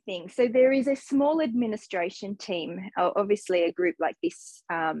two things. So there is a small administration team. Obviously, a group like this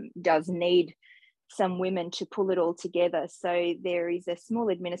does need some women to pull it all together. So there is a small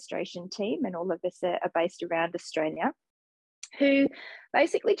administration team, and all of us are based around Australia, who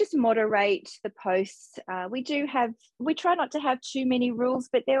basically just moderate the posts. We try not to have too many rules,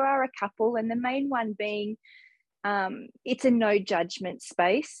 but there are a couple, and the main one being it's a no judgment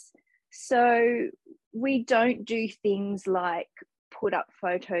space. So we don't do things like put up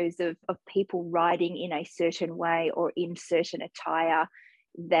photos of people riding in a certain way or in certain attire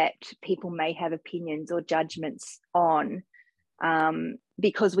that people may have opinions or judgments on,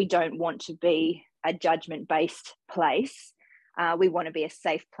 because we don't want to be a judgment-based place. We want to be a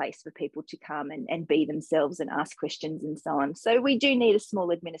safe place for people to come and be themselves and ask questions and so on. So we do need a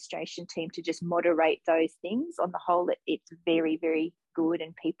small administration team to just moderate those things. On the whole, it's very, very good,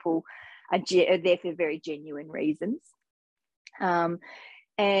 and people are there for very genuine reasons.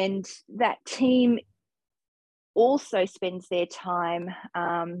 And that team also spends their time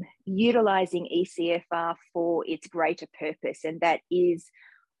utilising ECFR for its greater purpose, and that is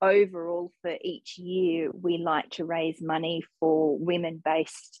overall for each year we like to raise money for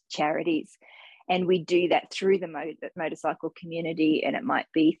women-based charities, and we do that through the motorcycle community. And it might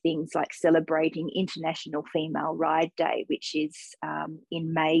be things like celebrating International Female Ride Day, which is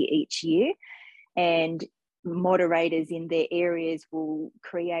in May each year, and moderators in their areas will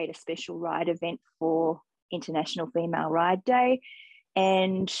create a special ride event for International Female Ride Day.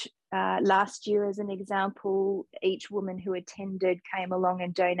 And last year, as an example, each woman who attended came along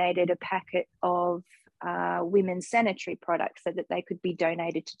and donated a packet of women's sanitary products so that they could be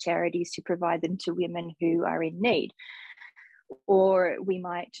donated to charities to provide them to women who are in need. Or we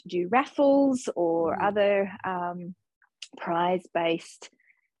might do raffles or other prize-based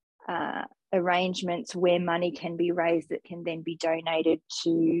arrangements where money can be raised that can then be donated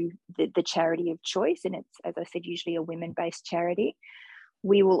to the charity of choice. And it's, as I said, usually a women-based charity.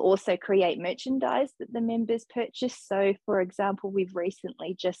 We will also create merchandise that the members purchase. So, for example, we've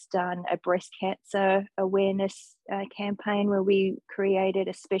recently just done a breast cancer awareness campaign where we created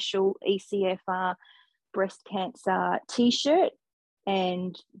a special ECFR breast cancer t-shirt,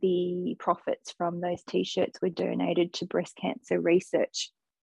 and the profits from those t-shirts were donated to breast cancer research.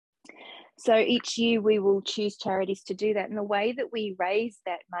 So each year we will choose charities to do that. And the way that we raise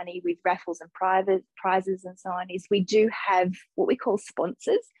that money with raffles and prizes and so on is we do have what we call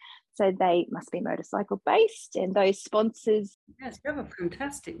sponsors. So they must be motorcycle based, and those sponsors. Yes, you have a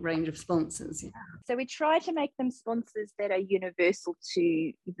fantastic range of sponsors. Yeah. So we try to make them sponsors that are universal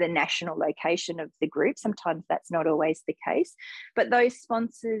to the national location of the group. Sometimes that's not always the case, but those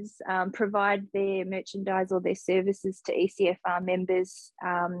sponsors provide their merchandise or their services to ECFR members,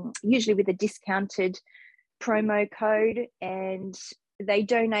 usually with a discounted promo code, and they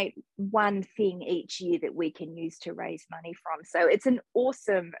donate one thing each year that we can use to raise money from. So it's an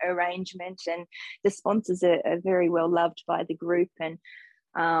awesome arrangement, and the sponsors are very well loved by the group. And,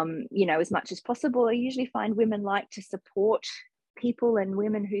 you know, as much as possible, I usually find women like to support people and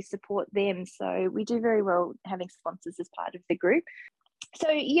women who support them. So we do very well having sponsors as part of the group.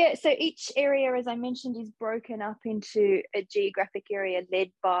 So, yeah, so each area, as I mentioned, is broken up into a geographic area led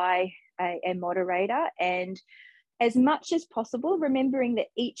by a moderator, and as much as possible, remembering that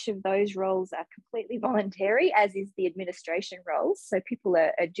each of those roles are completely voluntary, as is the administration roles. So people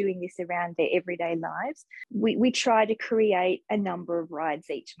are doing this around their everyday lives. We try to create a number of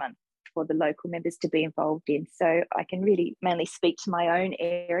rides each month for the local members to be involved in. So I can really mainly speak to my own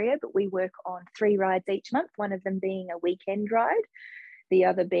area, but we work on 3 rides each month, one of them being a weekend ride, the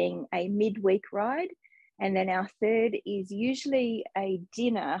other being a midweek ride. And then our third is usually a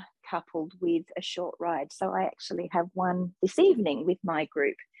dinner coupled with a short ride. So I actually have one this evening with my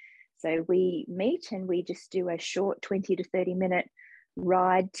group. So we meet and we just do a short 20 to 30 minute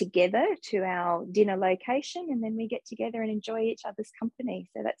ride together to our dinner location, and then we get together and enjoy each other's company.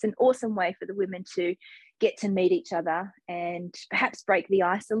 So that's an awesome way for the women to get to meet each other and perhaps break the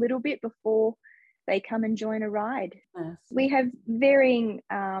ice a little bit before they come and join a ride. Yes. We have varying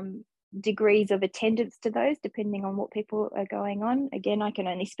degrees of attendance to those depending on what people are going on. Again, I can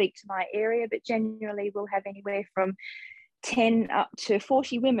only speak to my area, but generally we'll have anywhere from 10 up to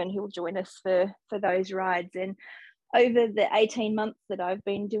 40 women who will join us for those rides. And over the 18 months that I've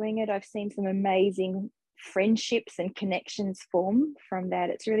been doing it, I've seen some amazing friendships and connections form from that.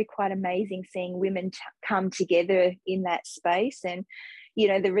 It's really quite amazing seeing women come together in that space. And, you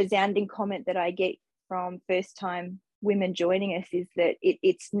know, the resounding comment that I get from first time women joining us is that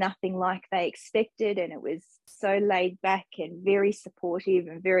it's nothing like they expected, and it was so laid back and very supportive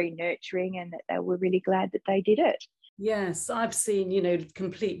and very nurturing, and that they were really glad that they did it. Yes, I've seen, you know,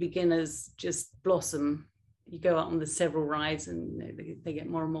 complete beginners just blossom. You go out on the several rides and, you know, they get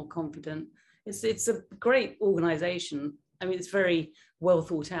more and more confident. It's a great organization. I mean, it's very well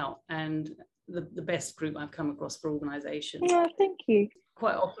thought out, and the best group I've come across for organization. Yeah, thank you.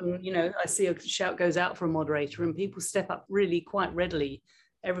 Quite often, you know, I see a shout goes out for a moderator and people step up really quite readily.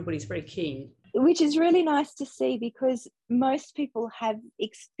 Everybody's very keen. Which is really nice to see, because most people have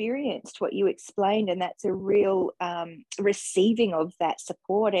experienced what you explained, and that's a real receiving of that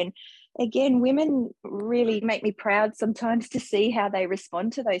support. And again, women really make me proud sometimes to see how they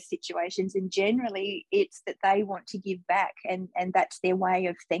respond to those situations. And generally, it's that they want to give back, and that's their way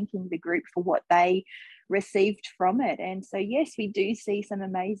of thanking the group for what they received from it. And so, yes, we do see some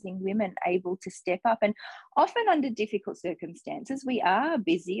amazing women able to step up, and often under difficult circumstances. We are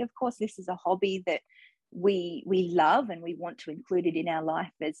busy. Of course, this is a hobby that we love, and we want to include it in our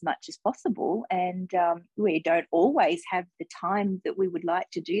life as much as possible. And we don't always have the time that we would like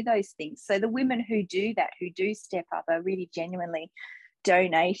to do those things. So the women who do that, who do step up, are really genuinely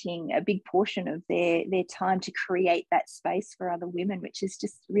donating a big portion of their time to create that space for other women, which is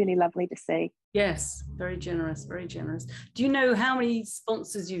just really lovely to see. Yes, very generous, very generous. Do you know how many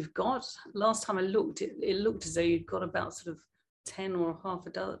sponsors you've got? Last time I looked, it looked as though you'd got about sort of 10 or half a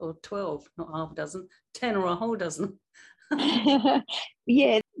dozen, or 12, not half a dozen, 10 or a whole dozen.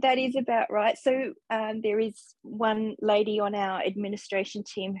 Yeah, that is about right. So there is one lady on our administration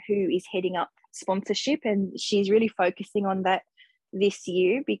team who is heading up sponsorship, and she's really focusing on that this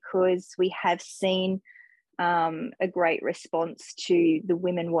year, because we have seen a great response to the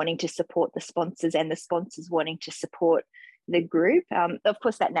women wanting to support the sponsors and the sponsors wanting to support the group. Of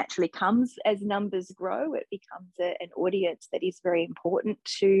course, that naturally comes as numbers grow. It becomes an audience that is very important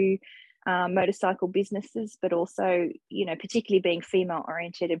to motorcycle businesses, but also, you know, particularly being female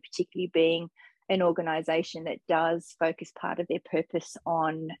oriented, and particularly being an organisation that does focus part of their purpose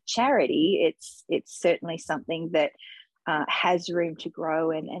on charity. It's certainly something that has room to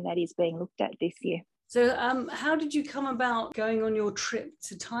grow, and that is being looked at this year. So how did you come about going on your trip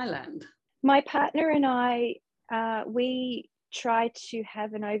to Thailand? My partner and I, we try to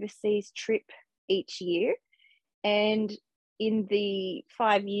have an overseas trip each year. And in the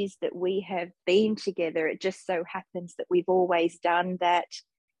 5 years that we have been together, it just so happens that we've always done that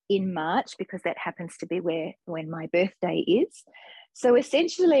in March, because that happens to be when my birthday is. So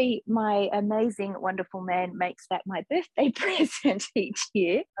essentially, my amazing, wonderful man makes that my birthday present each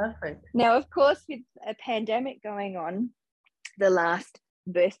year. Perfect. Now, of course, with a pandemic going on, the last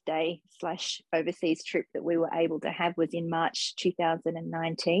birthday / overseas trip that we were able to have was in March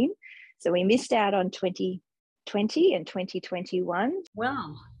 2019. So we missed out on 2020 and 2021.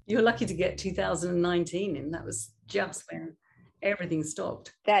 Wow, you're lucky to get 2019 in. That was just when everything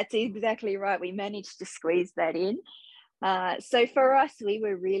stopped. That's exactly right. We managed to squeeze that in. So for us, we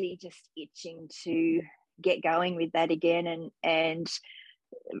were really just itching to get going with that again. And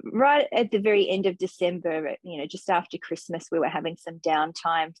right at the very end of December, you know, just after Christmas, we were having some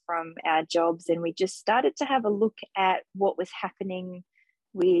downtime from our jobs, and we just started to have a look at what was happening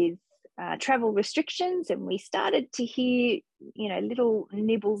with travel restrictions. And we started to hear, you know, little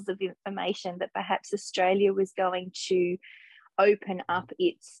nibbles of information that perhaps Australia was going to open up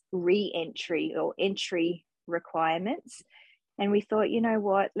its re-entry or entry requirements. And we thought, you know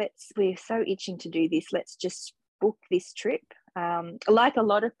what, we're so itching to do this, let's just book this trip. Like a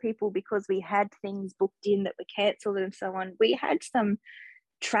lot of people, because we had things booked in that were cancelled and so on, we had some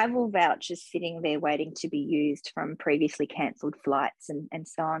travel vouchers sitting there waiting to be used from previously cancelled flights and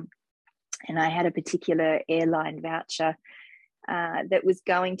so on. And I had a particular airline voucher that was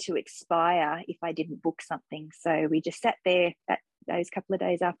going to expire if I didn't book something. So we just sat there those couple of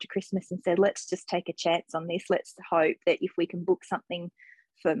days after Christmas and said, let's just take a chance on this. Let's hope that if we can book something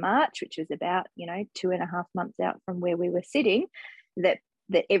for March, which was about, you know, 2.5 months out from where we were sitting, that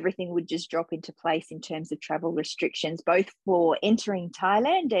everything would just drop into place in terms of travel restrictions, both for entering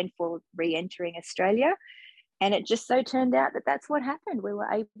Thailand and for re-entering Australia. And it just so turned out that that's what happened. We were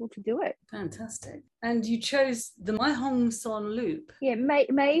able to do it. Fantastic. And you chose the Mae Hong Son Loop. Yeah,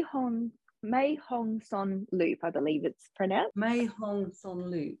 Mae Hong Son Loop, I believe it's pronounced. Mae Hong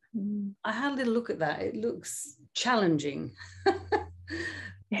Son Loop. I had a little look at that. It looks challenging.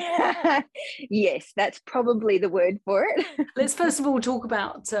 Yes, that's probably the word for it. Let's first of all talk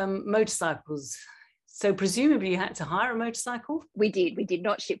about motorcycles. So presumably you had to hire a motorcycle? We did. We did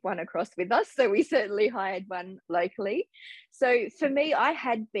not ship one across with us, so we certainly hired one locally. So for me, I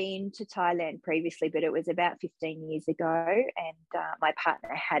had been to Thailand previously, but it was about 15 years ago, and my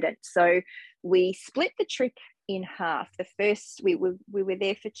partner hadn't. So we split the trip in half. The first, we were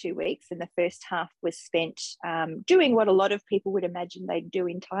there for 2 weeks, and the first half was spent doing what a lot of people would imagine they'd do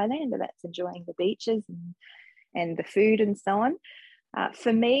in Thailand, and that's enjoying the beaches and the food and so on.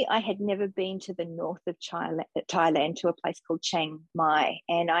 For me, I had never been to the north of Thailand to a place called Chiang Mai.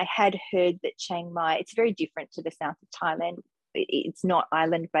 And I had heard that Chiang Mai, it's very different to the south of Thailand. It's not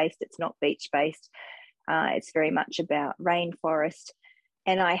island-based, it's not beach-based. It's very much about rainforest.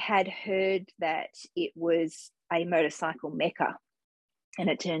 And I had heard that it was a motorcycle mecca. And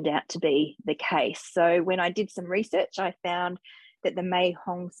it turned out to be the case. So when I did some research, I found that the Mae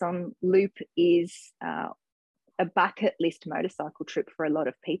Hong Son Loop is a bucket list motorcycle trip for a lot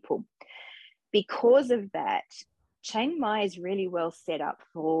of people. Because of that, Chiang Mai is really well set up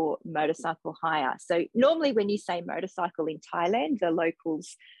for motorcycle hire. So normally when you say motorcycle in Thailand, the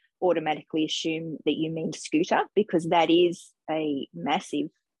locals automatically assume that you mean scooter, because that is a massive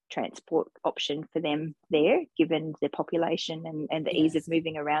transport option for them there, given the population and the ease of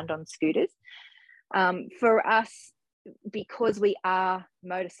moving around on scooters. For us, because we are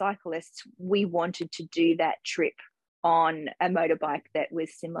motorcyclists, we wanted to do that trip on a motorbike that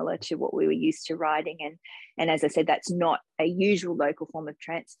was similar to what we were used to riding. And as I said, that's not a usual local form of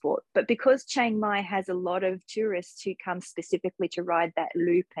transport. But because Chiang Mai has a lot of tourists who come specifically to ride that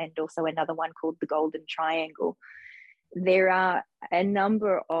loop, and also another one called the Golden Triangle, there are a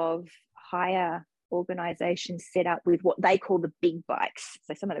number of hire organizations set up with what they call the big bikes.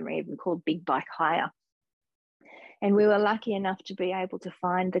 So some of them are even called big bike hire. And we were lucky enough to be able to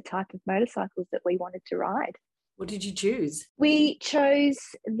find the type of motorcycles that we wanted to ride. What did you choose? We chose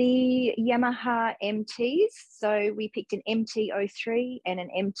the Yamaha MTs. So we picked an MT-03 and an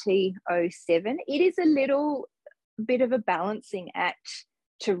MT-07. It is a little bit of a balancing act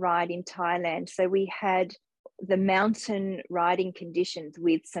to ride in Thailand. So we had the mountain riding conditions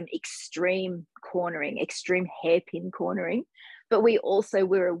with some extreme cornering, extreme hairpin cornering. But we also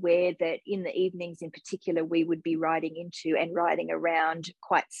were aware that in the evenings in particular, we would be riding into and riding around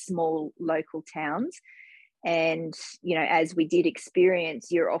quite small local towns. And, you know, as we did experience,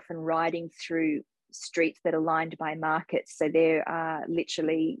 you're often riding through streets that are lined by markets. So there are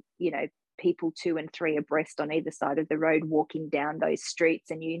literally, you know, people 2 and 3 abreast on either side of the road walking down those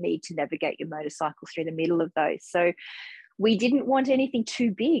streets, and you need to navigate your motorcycle through the middle of those. So we didn't want anything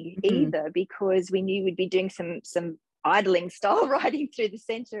too big either, because we knew we'd be doing some idling style riding through the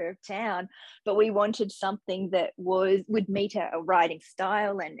center of town, but we wanted something that would meet a riding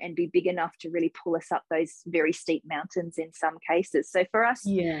style and be big enough to really pull us up those very steep mountains in some cases. So for us,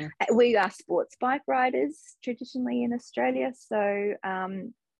 we are sports bike riders traditionally in Australia. So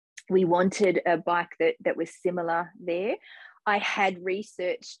we wanted a bike that was similar there. I had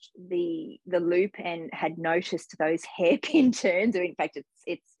researched the loop and had noticed those hairpin turns, or in fact,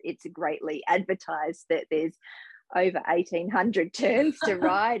 it's greatly advertised that there's over 1,800 turns to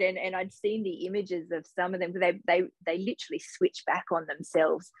ride, and I'd seen the images of some of them. They literally switch back on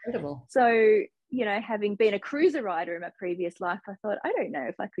themselves. Incredible. So, you know, having been a cruiser rider in my previous life, I thought, I don't know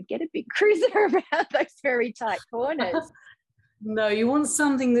if I could get a big cruiser around those very tight corners. No, you want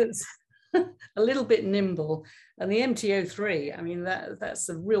something that's a little bit nimble. And the MT-03, I mean, that's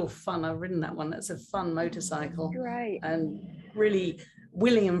a real fun. I've ridden that one. That's a fun motorcycle. Great. And really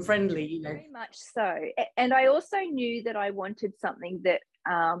willing and friendly, you know. Very much so. And I also knew that I wanted something that,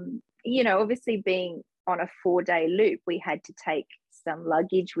 you know, obviously being on a 4-day loop, we had to take some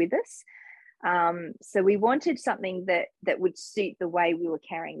luggage with us. So we wanted something that would suit the way we were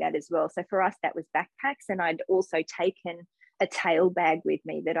carrying that as well. So for us, that was backpacks. And I'd also taken a tail bag with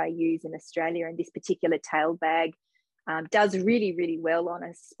me that I use in Australia. And this particular tail bag does really, really well on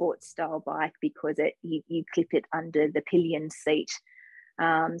a sports style bike, because you clip it under the pillion seat.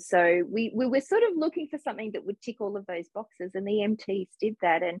 So we were sort of looking for something that would tick all of those boxes, and the MTs did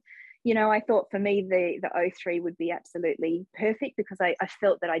that. And, you know, I thought for me, the 03 would be absolutely perfect, because I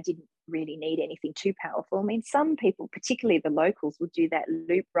felt that I didn't really need anything too powerful. I mean, some people, particularly the locals, would do that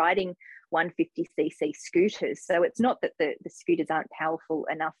loop riding 150cc scooters. So it's not that the scooters aren't powerful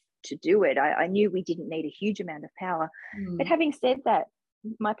enough to do it. I knew we didn't need a huge amount of power. But having said that,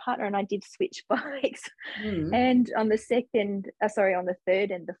 my partner and I did switch bikes, and on the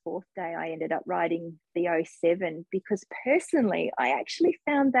third and the fourth day, I ended up riding the 07, because personally, I actually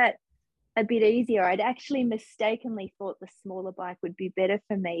found that a bit easier. I'd actually mistakenly thought the smaller bike would be better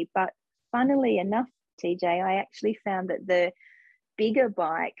for me, but funnily enough, TJ, I actually found that the bigger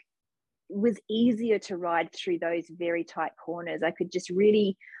bike was easier to ride through those very tight corners.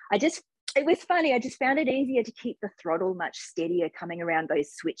 It was funny. I just found it easier to keep the throttle much steadier coming around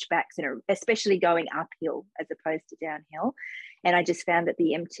those switchbacks, and especially going uphill as opposed to downhill. And I just found that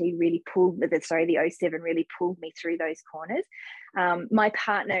the the 07 really pulled me through those corners. My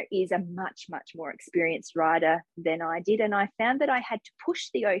partner is a much, much more experienced rider than I did. And I found that I had to push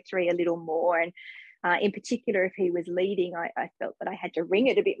the 03 a little more. And In particular, if he was leading, I felt that I had to ring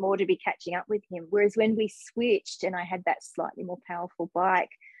it a bit more to be catching up with him. Whereas when we switched and I had that slightly more powerful bike,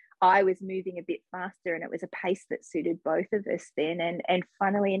 I was moving a bit faster, and it was a pace that suited both of us then. And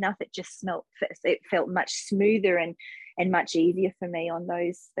funnily enough, it felt much smoother and much easier for me on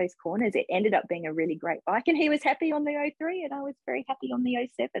those corners. It ended up being a really great bike, and he was happy on the 03 and I was very happy on the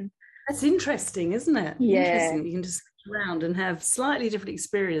 07. That's interesting, isn't it? Yeah. Interesting. You can just go around and have slightly different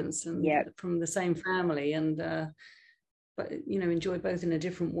experience and from the same family, and but enjoy both in a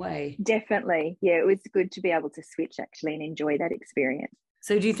different way. Definitely. Yeah, it was good to be able to switch actually and enjoy that experience.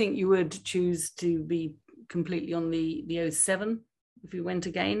 So do you think you would choose to be completely on the 07 if you went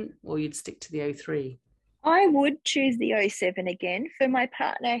again, or you'd stick to the 03? I would choose the 07 again. For my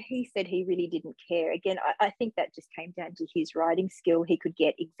partner, he said he really didn't care. Again, I think that just came down to his riding skill. He could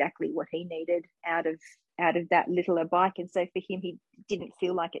get exactly what he needed out of that littler bike. And so for him, he didn't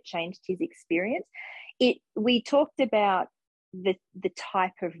feel like it changed his experience. We talked about the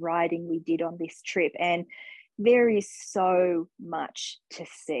type of riding we did on this trip, and there is so much to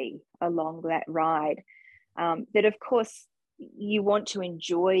see along that ride that, of course, you want to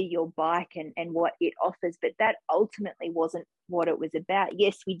enjoy your bike and what it offers, but that ultimately wasn't what it was about.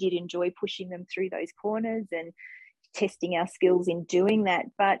 Yes, we did enjoy pushing them through those corners and testing our skills in doing that,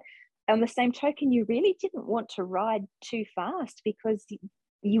 but on the same token, you really didn't want to ride too fast because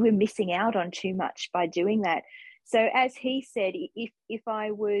you were missing out on too much by doing that. So as he said, if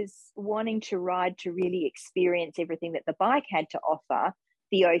I was wanting to ride to really experience everything that the bike had to offer,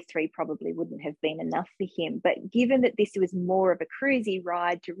 the 03 probably wouldn't have been enough for him. But given that this was more of a cruisy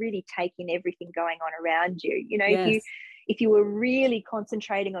ride to really take in everything going on around you, yes. if you were really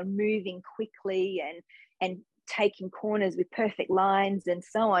concentrating on moving quickly and taking corners with perfect lines and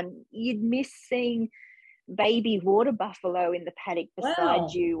so on, you'd miss seeing baby water buffalo in the paddock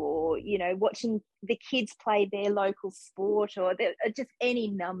beside you, or watching the kids play their local sport, or just any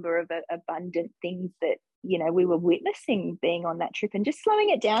number of abundant things that we were witnessing being on that trip, and just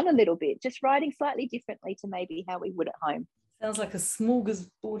slowing it down a little bit, just riding slightly differently to maybe how we would at home. Sounds like a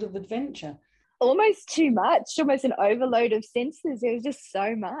smorgasbord of adventure. Almost too much, almost an overload of senses. There was just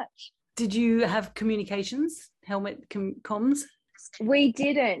so much. Did you have communications, helmet comms? We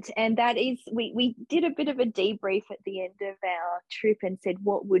didn't, and that is we did a bit of a debrief at the end of our trip and said,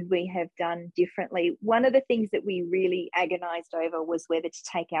 what would we have done differently? One of the things that we really agonized over was whether to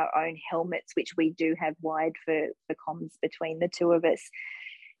take our own helmets, which we do have wired for comms between the two of us,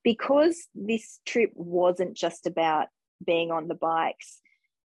 because this trip wasn't just about being on the bikes.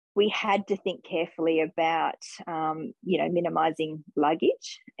 We had to think carefully about, minimizing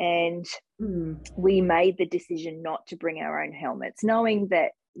luggage, and we made the decision not to bring our own helmets, knowing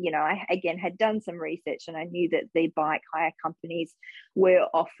that, I, again, had done some research and I knew that the bike hire companies were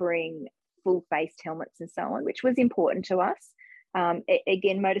offering full-faced helmets and so on, which was important to us.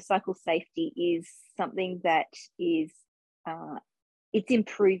 Again, motorcycle safety is something that is, it's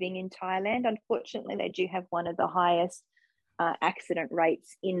improving in Thailand. Unfortunately, they do have one of the highest accident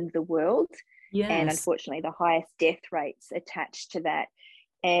rates in the world, and unfortunately the highest death rates attached to that.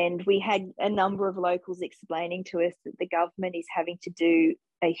 And we had a number of locals explaining to us that the government is having to do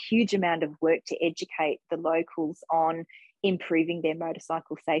a huge amount of work to educate the locals on improving their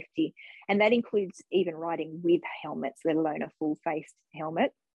motorcycle safety, and that includes even riding with helmets, let alone a full-faced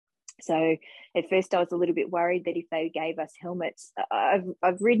helmet. So at first I was a little bit worried that if they gave us helmets,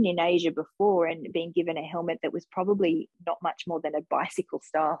 I've ridden in Asia before and been given a helmet that was probably not much more than a bicycle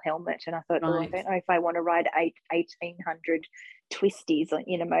style helmet. And I thought, I don't know if I want to ride 1800 twisties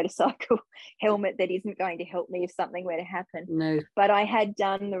in a motorcycle helmet that isn't going to help me if something were to happen. No. But I had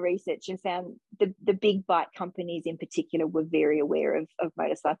done the research and found the big bike companies in particular were very aware of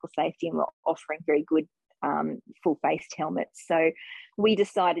motorcycle safety and were offering very good full-faced helmets. So we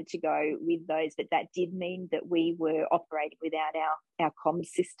decided to go with those, but that did mean that we were operating without our comms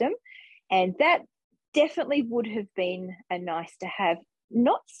system, and that definitely would have been a nice to have.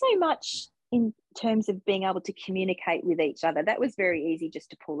 Not so much in terms of being able to communicate with each other. That was very easy, just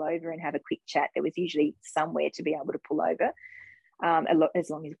to pull over and have a quick chat. There was usually somewhere to be able to pull over, as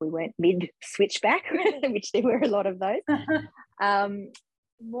long as we weren't mid switchback, which there were a lot of those.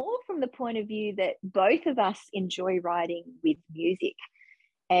 More from the point of view that both of us enjoy riding with music,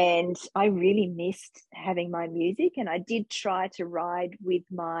 and I really missed having my music, and I did try to ride with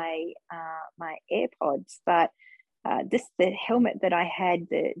my my AirPods, but the helmet that I had,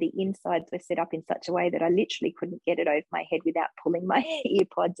 the insides were set up in such a way that I literally couldn't get it over my head without pulling my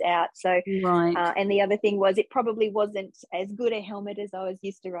earpods out. So and the other thing was, it probably wasn't as good a helmet as I was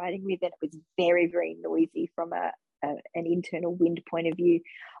used to riding with, and it was very, very noisy from a an internal wind point of view.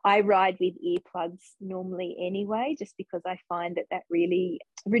 I ride with earplugs normally anyway, just because I find that really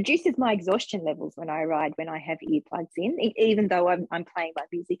reduces my exhaustion levels when I ride, when I have earplugs in, even though I'm playing my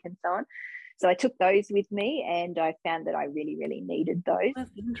music and so on. So I took those with me, and I found that I really, really needed those.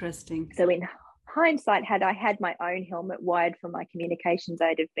 That's interesting. So in hindsight, had I had my own helmet wired for my communications,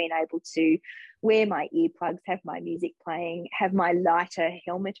 I'd have been able to wear my earplugs, have my music playing, have my lighter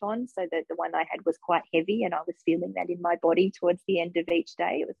helmet on, so that the one I had was quite heavy, and I was feeling that in my body towards the end of each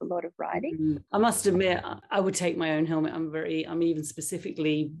day. It was a lot of riding. I must admit, I would take my own helmet. I'm even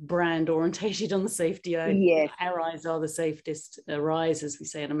specifically brand orientated on the safety. Yes. Our eyes are the safest rise, as we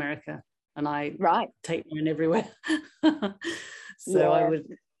say in America, and I take mine everywhere. So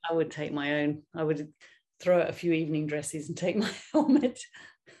I would take my own. I would throw out a few evening dresses and take my helmet.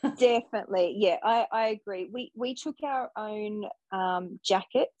 Definitely. Yeah, I agree. We took our own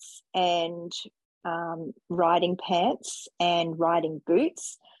jackets and riding pants and riding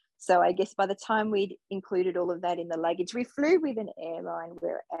boots. So I guess by the time we'd included all of that in the luggage, we flew with an airline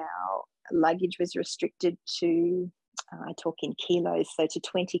where our luggage was restricted to, I talk in kilos, so to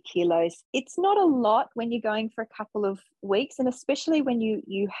 20 kilos. It's not a lot when you're going for a couple of weeks, and especially when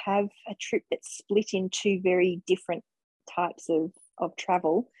you have a trip that's split in two very different types of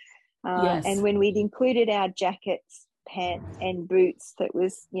travel. Yes. And when we'd included our jackets, pants and boots, that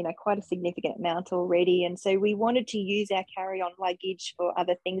was, quite a significant amount already. And so we wanted to use our carry-on luggage for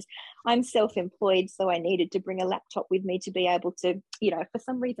other things. I'm self-employed, so I needed to bring a laptop with me to be able to, for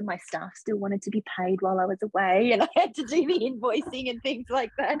some reason my staff still wanted to be paid while I was away, and I had to do the invoicing and things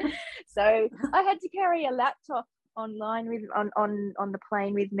like that. So I had to carry a laptop online on the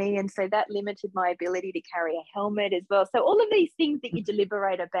plane with me, and so that limited my ability to carry a helmet as well. So all of these things that you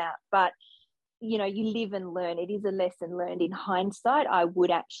deliberate about, but you live and learn. It is a lesson learned. In hindsight, I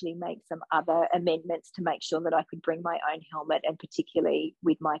would actually make some other amendments to make sure that I could bring my own helmet, and particularly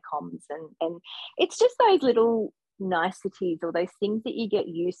with my comms. And it's just those little niceties or those things that you get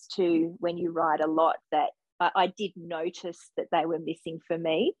used to when you ride a lot that I did notice that they were missing for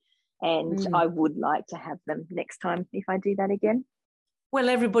me. And I would like to have them next time if I do that again. Well,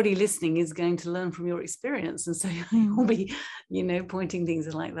 everybody listening is going to learn from your experience. And so you'll be, pointing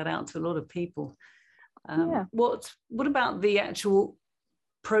things like that out to a lot of people. What about the actual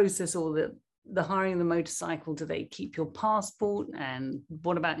process, or the hiring of the motorcycle? Do they keep your passport? And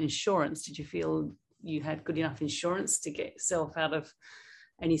what about insurance? Did you feel you had good enough insurance to get yourself out of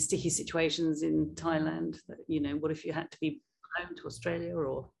any sticky situations in Thailand? What if you had to be home to Australia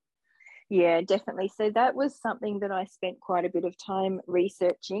or... Yeah, definitely. So that was something that I spent quite a bit of time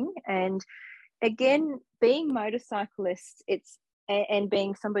researching. And again, being motorcyclists, and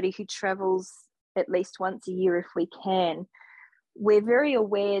being somebody who travels at least once a year if we can, we're very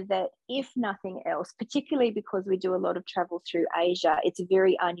aware that if nothing else, particularly because we do a lot of travel through Asia, it's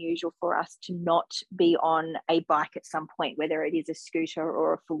very unusual for us to not be on a bike at some point, whether it is a scooter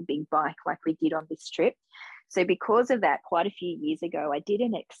or a full big bike like we did on this trip. So because of that, quite a few years ago, I did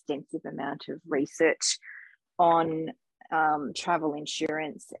an extensive amount of research on travel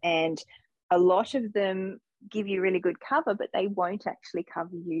insurance, and a lot of them give you really good cover, but they won't actually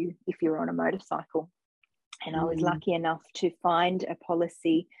cover you if you're on a motorcycle. And I was lucky enough to find a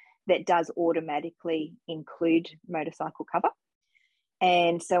policy that does automatically include motorcycle cover.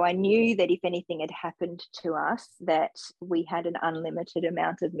 And so I knew that if anything had happened to us, that we had an unlimited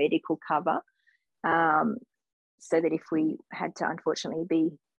amount of medical cover. So that if we had to unfortunately be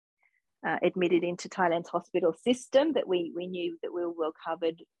admitted into Thailand's hospital system, that we knew that we were well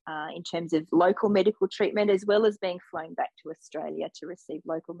covered in terms of local medical treatment, as well as being flown back to Australia to receive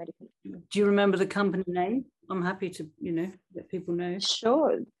local medical treatment. Do you remember the company name? I'm happy to, let people know.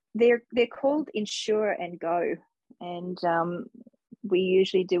 Sure. They're called Insure and Go, and we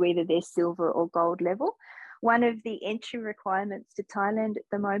usually do either their silver or gold level. One of the entry requirements to Thailand at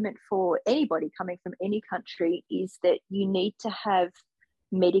the moment for anybody coming from any country is that you need to have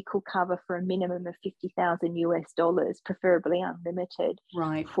medical cover for a minimum of $50,000, preferably unlimited,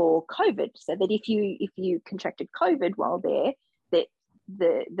 right, for COVID. So that if you contracted COVID while there, that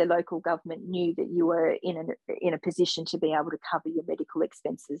the local government knew that you were in a position to be able to cover your medical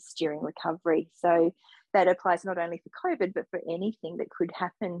expenses during recovery. So that applies not only for COVID, but for anything that could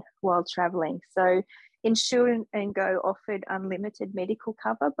happen while traveling. So Insure and Go offered unlimited medical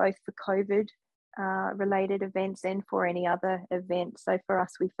cover, both for COVID related events and for any other event. So for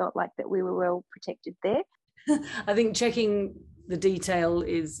us, we felt like that we were well protected there. I think checking the detail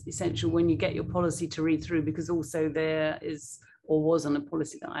is essential when you get your policy to read through, because also there is, or was on a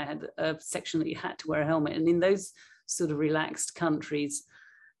policy that I had, a section that you had to wear a helmet. And in those sort of relaxed countries,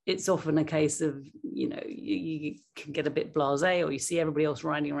 it's often a case of, you can get a bit blasé, or you see everybody else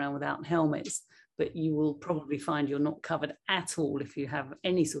riding around without helmets, but you will probably find you're not covered at all if you have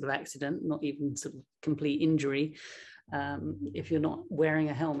any sort of accident, not even sort of complete injury, if you're not wearing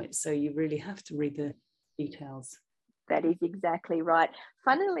a helmet. So you really have to read the details. That is exactly right.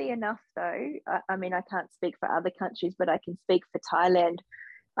 Funnily enough, though, I mean, I can't speak for other countries, but I can speak for Thailand.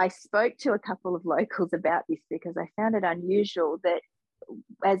 I spoke to a couple of locals about this because I found it unusual that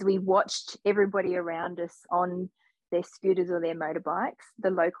as we watched everybody around us on their scooters or their motorbikes, the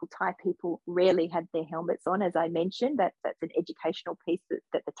local Thai people rarely had their helmets on. As I mentioned, that's an educational piece that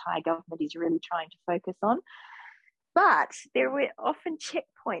the Thai government is really trying to focus on. But there were often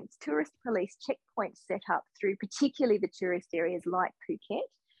checkpoints, tourist police checkpoints set up through particularly the tourist areas like Phuket.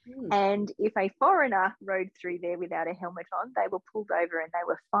 And if a foreigner rode through there without a helmet on, they were pulled over and they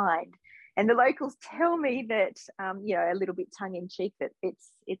were fined. And the locals tell me that, a little bit tongue in cheek, that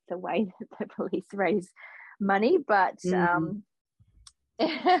it's a way that the police raise money, but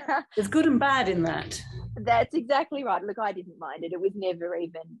there's good and bad in that. That's exactly right. Look, I didn't mind it. It was never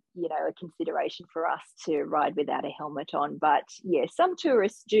even, a consideration for us to ride without a helmet on. But yeah, some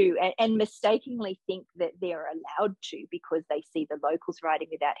tourists do and mistakenly think that they're allowed to because they see the locals riding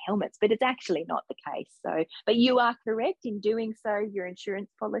without helmets, but it's actually not the case. So, but you are correct in doing so. Your insurance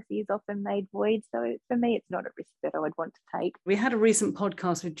policy is often made void. So for me, it's not a risk that I would want to take. We had a recent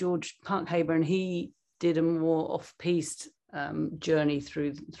podcast with George Parkhaber, and he did a more off-piste journey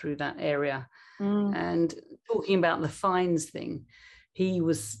through that area, and talking about the fines thing, he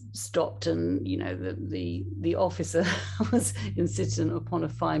was stopped, and the officer was insistent upon a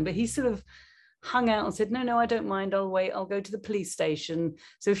fine, but he sort of hung out and said, no, I don't mind, I'll wait, I'll go to the police station.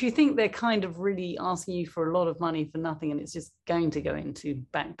 So if you think they're kind of really asking you for a lot of money for nothing and it's just going to go into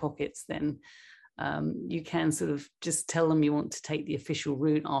back pockets, then you can sort of just tell them you want to take the official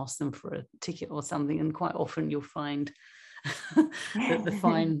route, ask them for a ticket or something, and quite often you'll find that the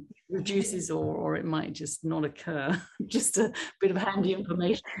fine reduces, or it might just not occur. Just a bit of handy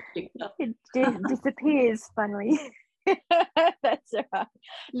information. It disappears, funnily. That's right.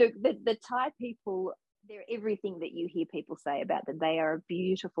 Look, the Thai people, they're everything that you hear people say about them. They are a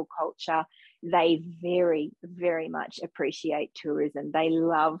beautiful culture. They very, very much appreciate tourism. They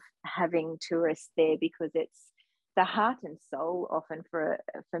love having tourists there because it's the heart and soul often for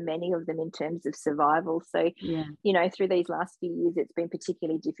many of them in terms of survival. So, through these last few years, it's been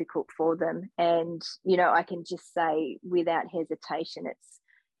particularly difficult for them. And, I can just say without hesitation, it's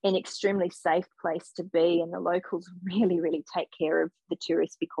an extremely safe place to be, and the locals really, really take care of the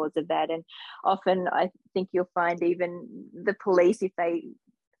tourists because of that. And often I think you'll find even the police, if they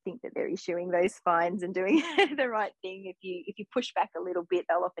think that they're issuing those fines and doing the right thing, if you push back a little bit,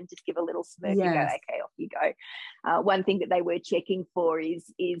 they'll often just give a little smirk and go, okay, off you go. One thing that they were checking for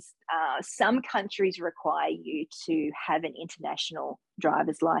is some countries require you to have an international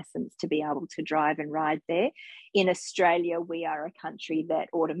driver's license to be able to drive and ride there. In Australia, we are a country that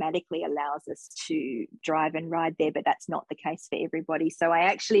automatically allows us to drive and ride there, but that's not the case for everybody. So I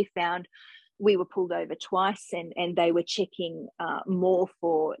actually found we were pulled over twice, and they were checking more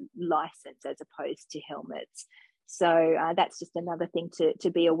for license as opposed to helmets. So that's just another thing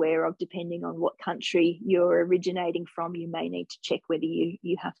to be aware of. Depending on what country you're originating from, you may need to check whether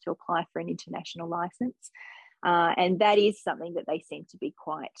you have to apply for an international license. And that is something that they seem to be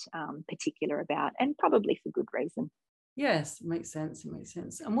quite particular about, and probably for good reason. Yes, it makes sense.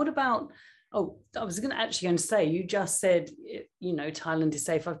 And what about, I was going to say, you just said, Thailand is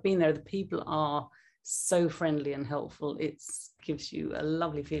safe. I've been there. The people are so friendly and helpful. It gives you a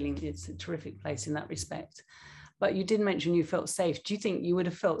lovely feeling. It's a terrific place in that respect. But you did mention you felt safe. Do you think you would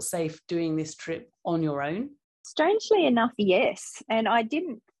have felt safe doing this trip on your own? Strangely enough, yes. And I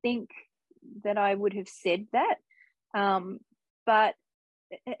didn't think that I would have said that. But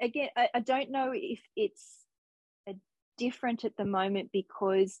again, I don't know if it's different at the moment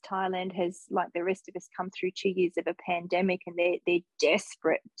because Thailand has, like the rest of us, come through 2 years of a pandemic, and they're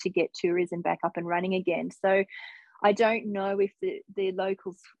desperate to get tourism back up and running again. So I don't know if the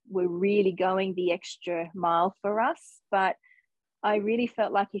locals were really going the extra mile for us, but I really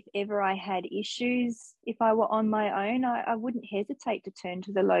felt like if ever I had issues, if I were on my own, I wouldn't hesitate to turn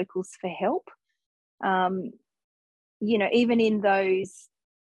to the locals for help. Even in those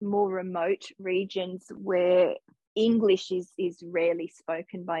more remote regions where English is rarely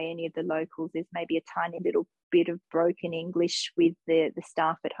spoken by any of the locals, there's maybe a tiny little bit of broken English with the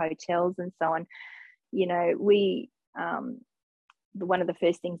staff at hotels and so on. One of the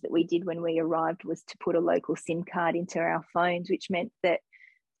first things that we did when we arrived was to put a local SIM card into our phones, which meant that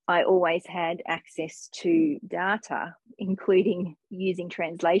I always had access to data, including using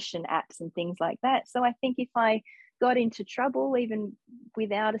translation apps and things like that. So I think if I got into trouble, even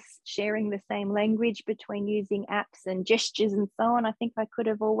without us sharing the same language between using apps and gestures and so on, I think I could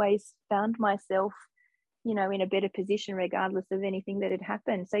have always found myself, you know, in a better position regardless of anything that had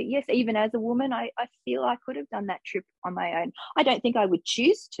happened. So yes, even as a woman, I feel I could have done that trip on my own. I don't think I would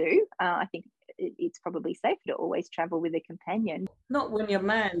choose to. I think it's probably safer to always travel with a companion. Not when your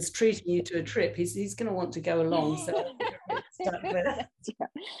man's treating you to a trip. He's going to want to go along. So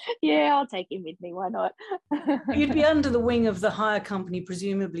yeah, I'll take him with me. Why not? You'd be under the wing of the hire company.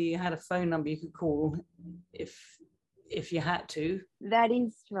 Presumably, you had a phone number you could call if you had to. That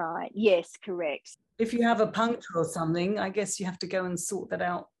is right. Yes, correct. If you have a puncture or something, I guess you have to go and sort that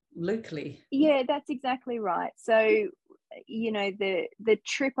out locally. Yeah, that's exactly right. So, you know, the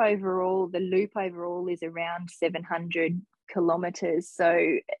trip overall, the loop overall is around 700 kilometres.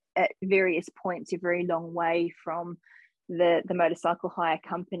 So at various points, a very long way from the motorcycle hire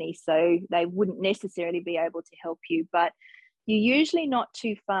company. So they wouldn't necessarily be able to help you, but you're usually not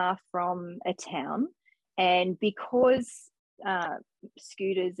too far from a town. And because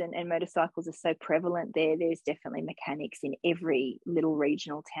scooters and motorcycles are so prevalent there's definitely mechanics in every little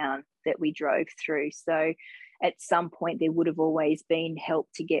regional town that we drove through. So at some point there would have always been help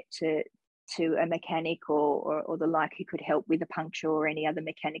to get to a mechanic or the like who could help with a puncture or any other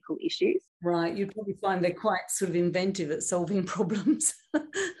mechanical issues. Right, you'd probably find they're quite sort of inventive at solving problems.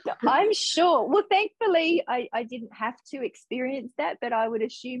 I'm sure. Well, thankfully I didn't have to experience that, but I would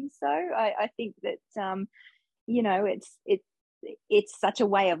assume so. I think that you know, it's such a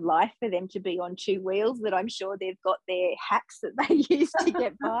way of life for them to be on two wheels that I'm sure they've got their hacks that they use to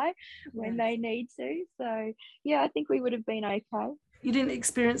get by when they need to. So yeah, I think we would have been okay. You didn't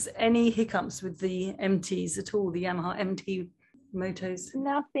experience any hiccups with the MTs at all, the Yamaha MT motos?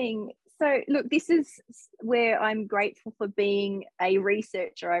 Nothing. So look, this is where I'm grateful for being a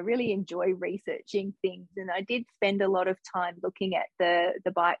researcher. I really enjoy researching things, and I did spend a lot of time looking at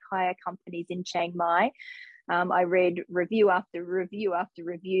the bike hire companies in Chiang Mai. I read review after review after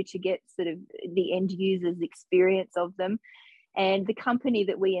review to get sort of the end user's experience of them. And the company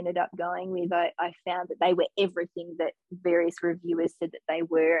that we ended up going with, I found that they were everything that various reviewers said that they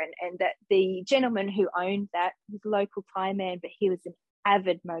were. And that the gentleman who owned that was a local Thai man, but he was an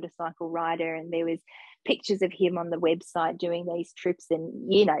avid motorcycle rider. And there was pictures of him on the website doing these trips.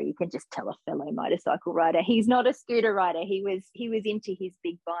 And, you know, you can just tell a fellow motorcycle rider. He's not a scooter rider. He was into his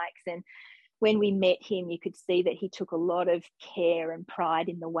big bikes. And when we met him, you could see that he took a lot of care and pride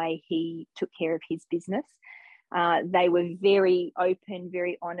in the way he took care of his business. They were very open,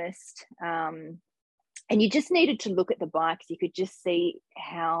 very honest. And you just needed to look at the bikes. You could just see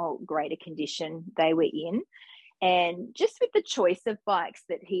how great a condition they were in. And just with the choice of bikes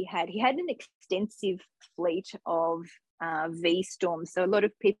that he had an extensive fleet of V-Storms. So a lot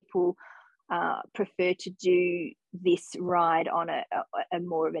of people prefer to do this ride on a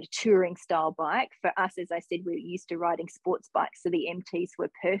more of a touring style bike. For us, as I said, we're used to riding sports bikes, so the MTs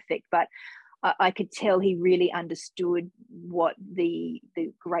were perfect. But I could tell he really understood what the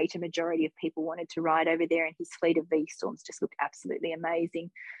greater majority of people wanted to ride over there, and his fleet of V-Storms just looked absolutely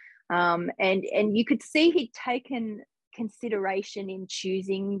amazing. And you could see he'd taken consideration in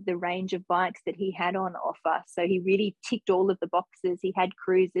choosing the range of bikes that he had on offer. So he really ticked all of the boxes. He had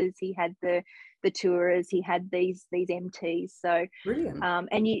cruisers, he had the tourers, he had these MTs. So brilliant.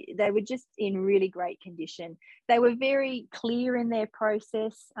 And they were just in really great condition. They were very clear in their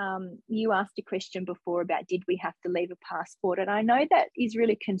process. You asked a question before about did we have to leave a passport, and I know that is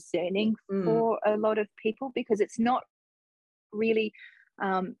really concerning for a lot of people because it's not really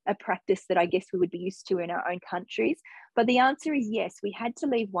a practice that I guess we would be used to in our own countries. But the answer is yes, we had to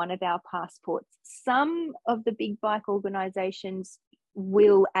leave one of our passports. Some of the big bike organisations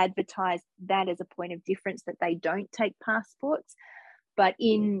will advertise that as a point of difference, that they don't take passports, but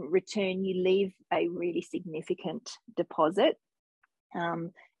in return you leave a really significant deposit.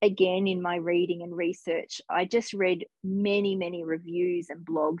 Again, in my reading and research, I just read many reviews and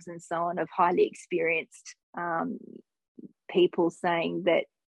blogs and so on of highly experienced people saying that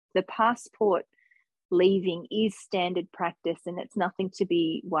the passport leaving is standard practice and it's nothing to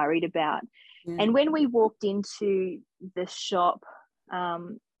be worried about. And when we walked into the shop,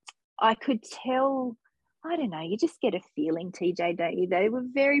 I could tell, I don't know, you just get a feeling, TJ, don't you? They were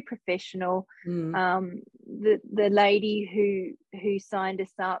very professional. The lady who signed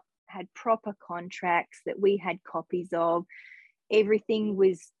us up had proper contracts that we had copies of. Everything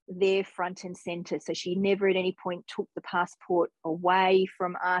was there front and center. So she never at any point took the passport away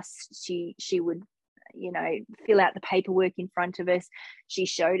from us. She would, fill out the paperwork in front of us. She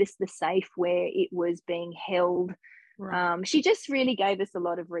showed us the safe where it was being held. Right. She just really gave us a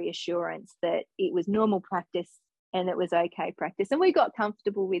lot of reassurance that it was normal practice and it was okay practice. And we got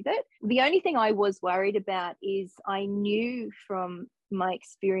comfortable with it. The only thing I was worried about is I knew from my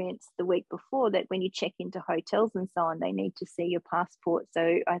experience the week before that when you check into hotels and so on, they need to see your passport. So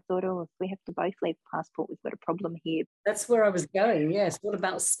I thought, if we have to both leave a passport, we've got a problem here. That's where I was going. Yes. What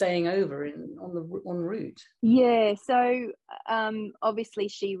about staying over en route? Yeah. So obviously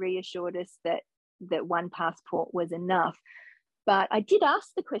she reassured us that one passport was enough. But I did ask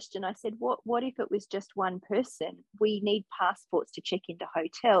the question. I said, what if it was just one person? We need passports to check into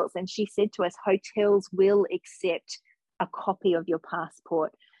hotels. And she said to us, hotels will accept a copy of your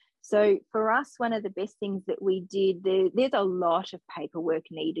passport. So for us, one of the best things that we did, there's a lot of paperwork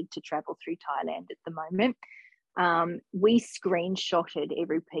needed to travel through Thailand at the moment. We screenshotted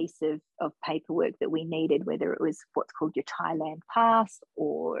every piece of paperwork that we needed, whether it was what's called your Thailand pass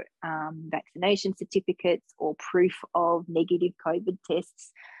or vaccination certificates or proof of negative COVID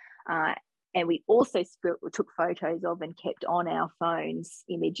tests. And we also took photos of and kept on our phones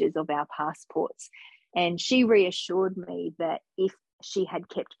images of our passports. And she reassured me that if she had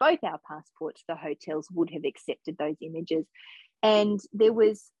kept both our passports, the hotels would have accepted those images. And there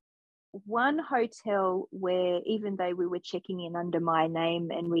was one hotel where, even though we were checking in under my name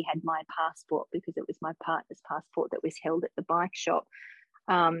and we had my passport because it was my partner's passport that was held at the bike shop,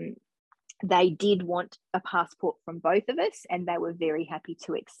 they did want a passport from both of us, and they were very happy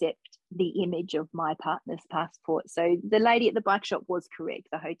to accept the image of my partner's passport. So the lady at the bike shop was correct.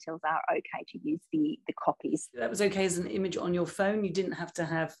 The hotels are okay to use the copies. That was okay as an image on your phone? You didn't have to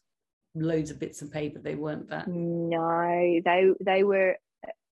have loads of bits of paper? They weren't that? No, they were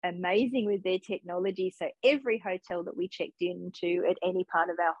amazing with their technology. So every hotel that we checked into at any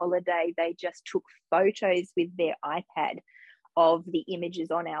part of our holiday, they just took photos with their iPad of the images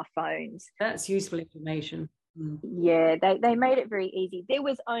on our phones. That's useful information. Yeah, they made it very easy. There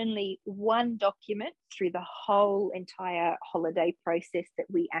was only one document through the whole entire holiday process that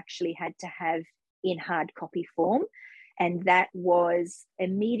we actually had to have in hard copy form, and that was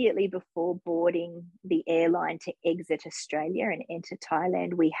immediately before boarding the airline to exit Australia and enter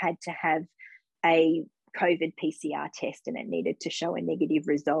Thailand. We had to have a COVID PCR test, and it needed to show a negative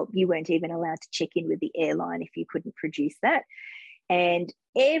result. You weren't even allowed to check in with the airline if you couldn't produce that. And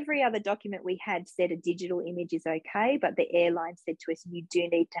every other document we had said a digital image is okay, but the airline said to us, you do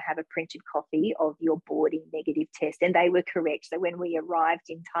need to have a printed copy of your boarding negative test. And they were correct. So when we arrived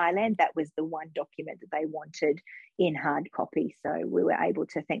in Thailand, that was the one document that they wanted in hard copy. So we were able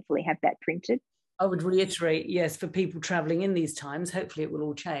to thankfully have that printed. I would reiterate, yes, for people traveling in these times, hopefully it will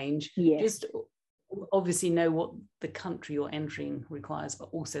all change. Yes. Just obviously know what the country you're entering requires, but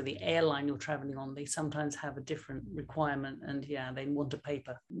also the airline you're traveling on, they sometimes have a different requirement, and they want a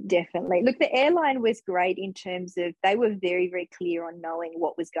paper. Definitely. Look, the airline was great in terms of they were very, very clear on knowing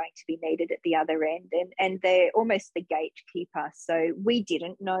what was going to be needed at the other end, and they're almost the gatekeeper. So we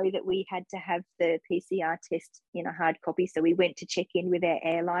didn't know that we had to have the PCR test in a hard copy, so we went to check in with our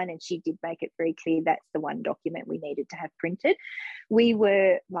airline, and she did make it very clear that's the one document we needed to have printed. We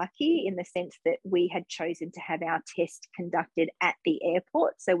were lucky in the sense that we had chosen to have our test conducted at the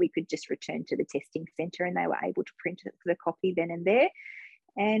airport, so we could just return to the testing centre and they were able to print the copy then and there.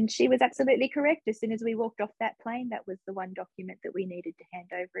 And she was absolutely correct. As soon as we walked off that plane, that was the one document that we needed to hand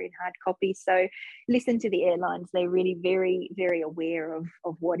over in hard copy. So listen to the airlines. They're really very, very aware of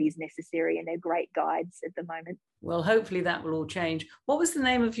what is necessary, and they're great guides at the moment. Well, hopefully that will all change. What was the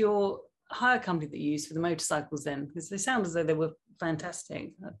name of your hire company that you used for the motorcycles then? Because they sound as though they were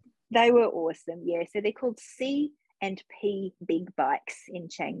fantastic. They were awesome, yeah. So they're called C&P Big Bikes in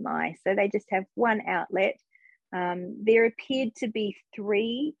Chiang Mai. So they just have one outlet. There appeared to be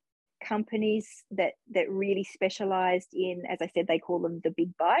 3 companies that really specialised in, as I said, they call them the big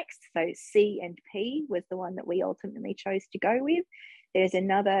bikes. So C&P was the one that we ultimately chose to go with. There's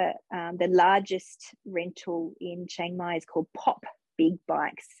another, the largest rental in Chiang Mai is called Pop Big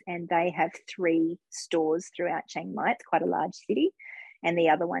Bikes, and they have 3 stores throughout Chiang Mai. It's quite a large city. And the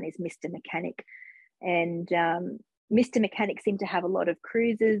other one is Mr. Mechanic. And Mr. Mechanic seemed to have a lot of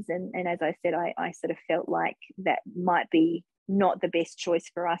cruises. And as I said, I sort of felt like that might be not the best choice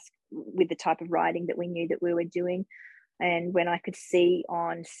for us with the type of riding that we knew that we were doing. And when I could see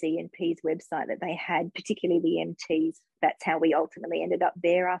on C&P's website that they had, particularly the MTs, that's how we ultimately ended up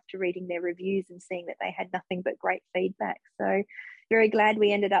there after reading their reviews and seeing that they had nothing but great feedback. So very glad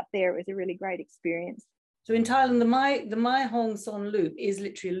we ended up there. It was a really great experience. So in Thailand, the Mai Hong Son loop is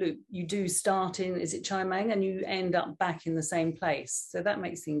literally a loop. You do start in, is it Chiang Mai, and you end up back in the same place. So that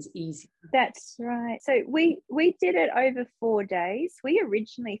makes things easy. That's right. So we did it over 4 days. We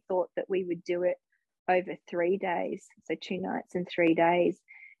originally thought that we would do it over 3 days, so 2 nights and 3 days.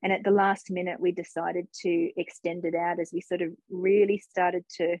 And at the last minute, we decided to extend it out as we sort of really started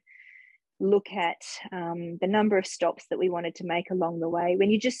to look at the number of stops that we wanted to make along the way.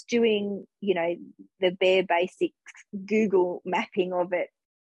 When you're just doing, the bare basic Google mapping of it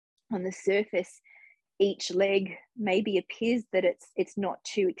on the surface, each leg maybe appears that it's not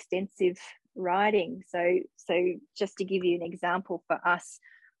too extensive riding. So just to give you an example, for us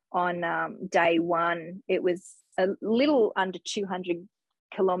on day one, it was a little under 200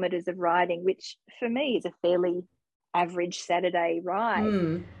 kilometers of riding, which for me is a fairly average Saturday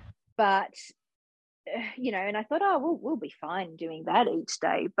ride. But and I thought, we'll be fine doing that each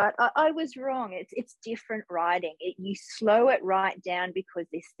day. But I was wrong. It's different riding. You slow it right down because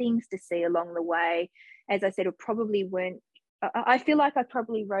there's things to see along the way. As I said, it probably weren't. I feel like I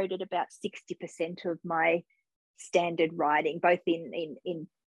probably rode at about 60% of my standard riding, both in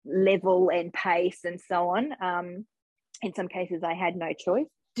level and pace and so on. In some cases, I had no choice.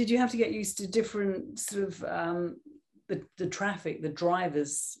 Did you have to get used to different sort of the traffic, the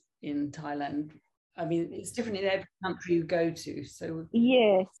drivers in Thailand? I mean, it's different in every country you go to. So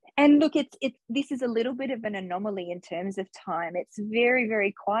yes, and look, this is a little bit of an anomaly in terms of time. It's very,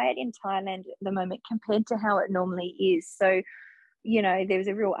 very quiet in Thailand at the moment compared to how it normally is. So, there's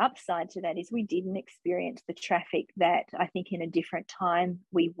a real upside to that, is we didn't experience the traffic that I think in a different time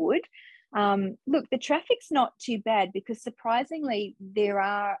we would. Look, the traffic's not too bad because surprisingly there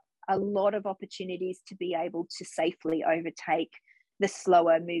are a lot of opportunities to be able to safely overtake the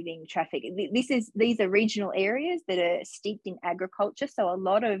slower moving traffic. These are regional areas that are steeped in agriculture, so a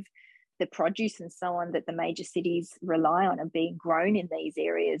lot of the produce and so on that the major cities rely on are being grown in these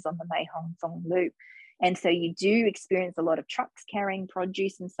areas on the Mae Hong Son Loop. And so you do experience a lot of trucks carrying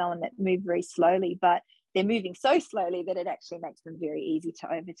produce and so on that move very slowly, but they're moving so slowly that it actually makes them very easy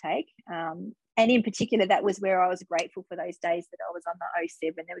to overtake. And in particular, that was where I was grateful for those days that I was on the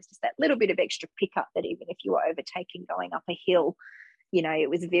 07. There was just that little bit of extra pickup that even if you were overtaking going up a hill, it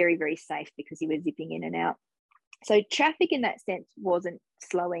was very, very safe because you were zipping in and out. So traffic in that sense wasn't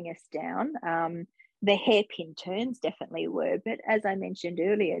slowing us down. The hairpin turns definitely were, but as I mentioned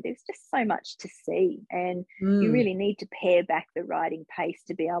earlier, there's just so much to see, and you really need to pare back the riding pace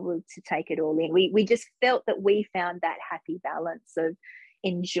to be able to take it all in. We just felt that we found that happy balance of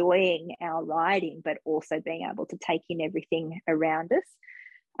enjoying our riding, but also being able to take in everything around us.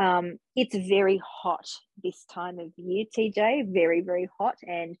 It's very hot this time of year, TJ, very, very hot,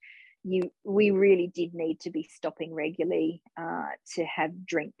 and we really did need to be stopping regularly to have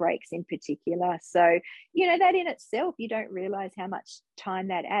drink breaks in particular. So, that in itself, you don't realize how much time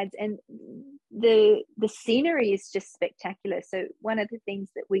that adds. And the scenery is just spectacular. So one of the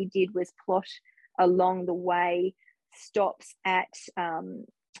things that we did was plot along the way stops at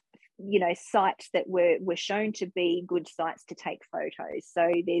sites that were shown to be good sites to take photos.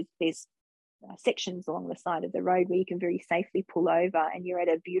 So there's sections along the side of the road where you can very safely pull over and you're at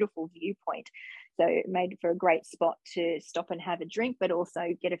a beautiful viewpoint. So it made for a great spot to stop and have a drink, but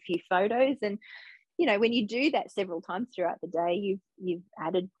also get a few photos. And, when you do that several times throughout the day, you've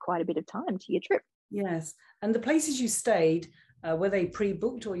added quite a bit of time to your trip. Yes. And the places you stayed, were they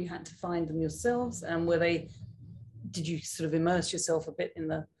pre-booked or you had to find them yourselves? And did you sort of immerse yourself a bit in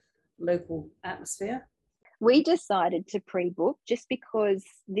the local atmosphere? We decided to pre-book just because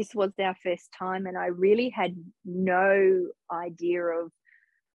this was our first time and I really had no idea of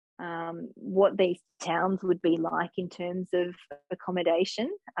what these towns would be like in terms of accommodation.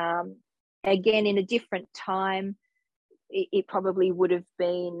 Again, in a different time, it probably would have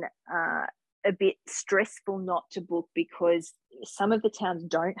been a bit stressful not to book because some of the towns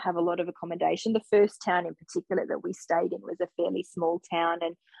don't have a lot of accommodation. The first town in particular that we stayed in was a fairly small town,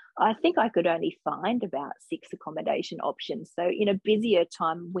 and I think I could only find about 6 accommodation options. So in a busier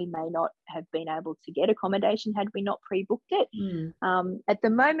time, we may not have been able to get accommodation had we not pre-booked it. At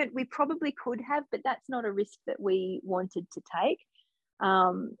the moment, we probably could have, but that's not a risk that we wanted to take.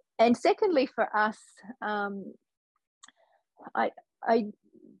 And secondly, for us, I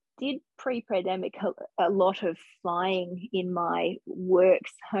did pre-pandemic a lot of flying in my work,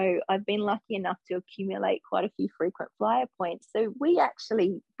 so I've been lucky enough to accumulate quite a few frequent flyer points. So we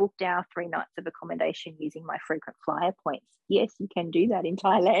actually booked our 3 nights of accommodation using my frequent flyer points. Yes, you can do that in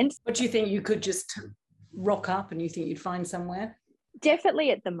Thailand. But do you think you could just rock up and you think you'd find somewhere?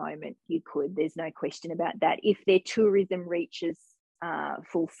 Definitely at the moment you could. There's no question about that. If their tourism reaches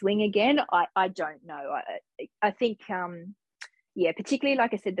full swing again. I don't know. I think, particularly,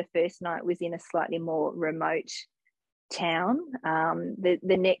 like I said, the first night was in a slightly more remote town. The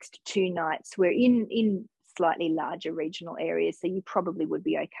next 2 nights were in slightly larger regional areas, so you probably would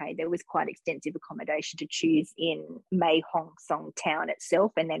be okay. There was quite extensive accommodation to choose in Mae Hong Son town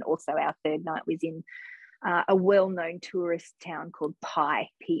itself, and then also our third night was in a well-known tourist town called Pai,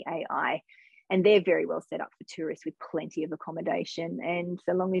 Pai, and they're very well set up for tourists with plenty of accommodation. And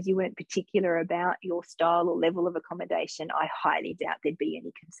so long as you weren't particular about your style or level of accommodation, I highly doubt there'd be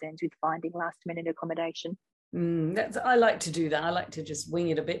any concerns with finding last-minute accommodation. I like to do that. I like to just wing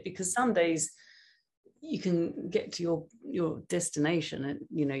it a bit, because some days you can get to your destination and,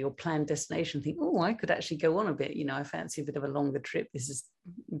 you know, your planned destination, think, oh, I could actually go on a bit. You know, I fancy a bit of a longer trip. This has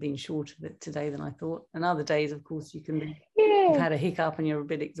been shorter today than I thought. And other days, of course, you can be, you've had a hiccup and you're a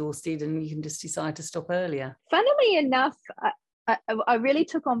bit exhausted and you can just decide to stop earlier. Funnily enough, I really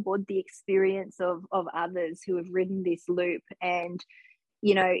took on board the experience of others who have ridden this loop. And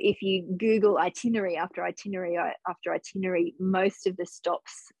you know, if you Google itinerary after itinerary after itinerary, most of the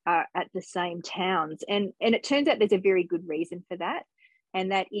stops are at the same towns. And it turns out there's a very good reason for that.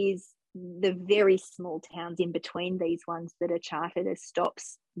 And that is the very small towns in between these ones that are chartered as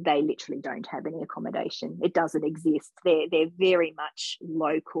stops, they literally don't have any accommodation. It doesn't exist. They're very much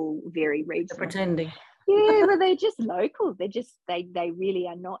local, very regional. They're pretending. Yeah, but they're just local. They're just they really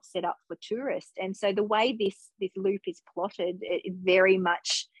are not set up for tourists. And so the way this loop is plotted, it very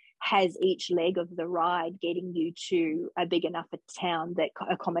much has each leg of the ride getting you to a big enough a town that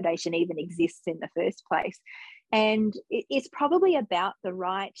accommodation even exists in the first place. And it's probably about the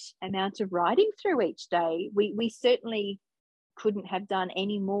right amount of riding through each day. We certainly couldn't have done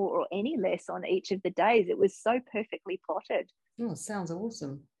any more or any less on each of the days. It was so perfectly plotted. Oh, sounds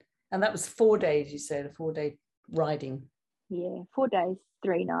awesome. And that was 4 days, you said, a 4-day riding. Yeah, 4 days,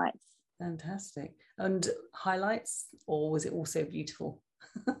 3 nights. Fantastic. And highlights, or was it also beautiful?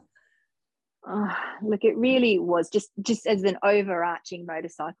 Look, it really was just as an overarching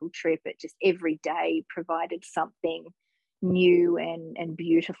motorcycle trip. It just every day provided something new and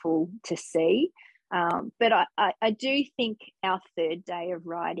beautiful to see. But I do think our third day of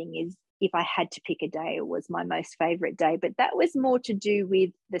riding is, if I had to pick a day, it was my most favourite day. But that was more to do with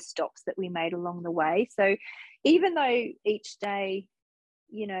the stops that we made along the way. So even though each day,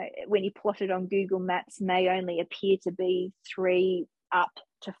 you know, when you plot it on Google Maps, may only appear to be 3 up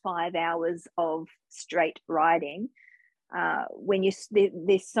to 5 hours of straight riding, when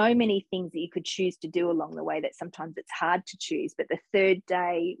there's so many things that you could choose to do along the way that sometimes it's hard to choose. But the third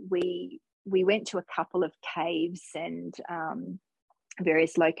day, we went to a couple of caves and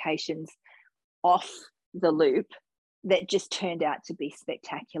various locations off the loop that just turned out to be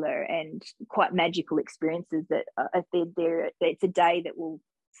spectacular and quite magical experiences that it's a day that will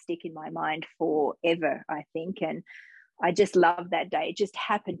stick in my mind forever, I think. And I just love that day. It just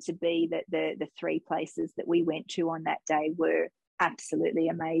happened to be that the 3 places that we went to on that day were absolutely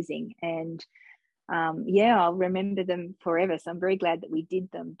amazing. And I'll remember them forever. So I'm very glad that we did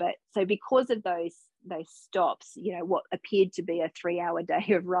them. But so because of those stops, you know, what appeared to be a 3-hour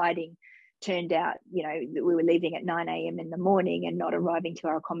day of riding turned out, you know, that we were leaving at 9 a.m. in the morning and not arriving to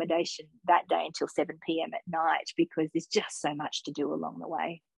our accommodation that day until 7 p.m. at night, because there's just so much to do along the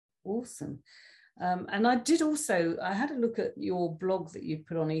way. Awesome. And I had a look at your blog that you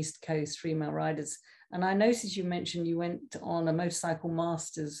put on East Coast Female Riders, and I noticed you mentioned you went on a Motorcycle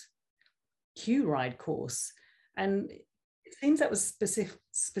Masters Q ride course, and it seems that was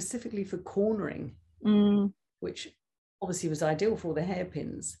specifically for cornering, which obviously was ideal for all the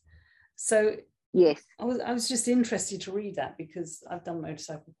hairpins. So yes, I was just interested to read that, because I've done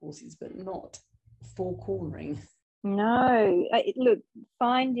motorcycle courses but not for cornering. No, look,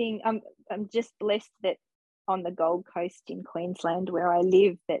 I'm just blessed that on the Gold Coast in Queensland where I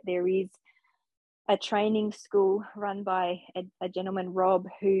live, that there is a training school run by a gentleman, Rob,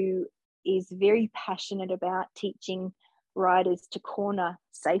 who is very passionate about teaching riders to corner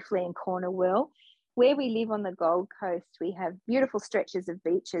safely and corner well. Where we live on the Gold Coast, we have beautiful stretches of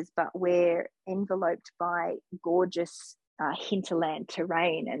beaches, but we're enveloped by gorgeous hinterland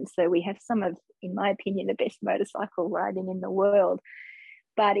terrain. And so we have some of, in my opinion, the best motorcycle riding in the world,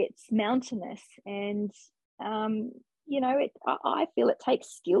 but it's mountainous. And, you know, I feel it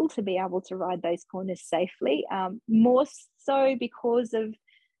takes skill to be able to ride those corners safely, more so because of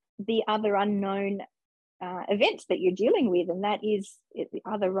the other unknown events that you're dealing with, and that is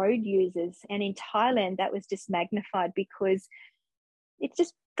other road users. And in Thailand, that was just magnified because it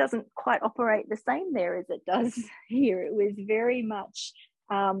just doesn't quite operate the same there as it does here. It was very much,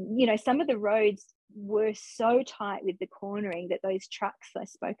 you know, some of the roads were so tight with the cornering that those trucks I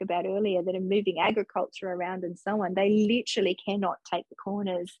spoke about earlier that are moving agriculture around and so on, they literally cannot take the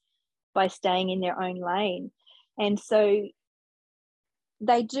corners by staying in their own lane. And so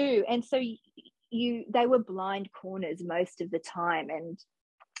they do. And so they were blind corners most of the time. And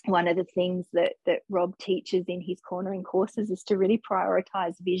one of the things that Rob teaches in his cornering courses is to really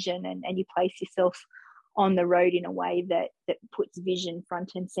prioritize vision, and you place yourself on the road in a way that puts vision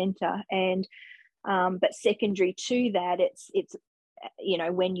front and center. And but secondary to that, it's you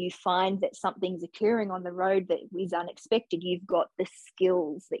know, when you find that something's occurring on the road that is unexpected, you've got the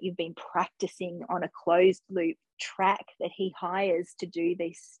skills that you've been practicing on a closed loop track that he hires to do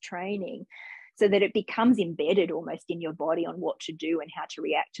this training, so that it becomes embedded almost in your body on what to do and how to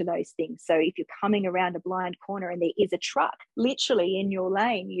react to those things. So if you're coming around a blind corner and there is a truck literally in your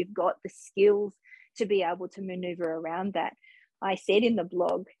lane, you've got the skills to be able to maneuver around that. I said in the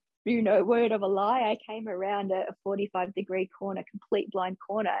blog, you know, word of a lie, I came around a 45-degree corner, complete blind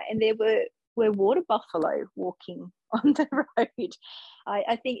corner, and there were water buffalo walking on the road.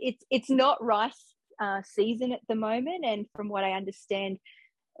 I think it's not rice season at the moment, and from what I understand,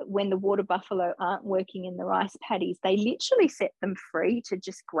 when the water buffalo aren't working in the rice paddies, they literally set them free to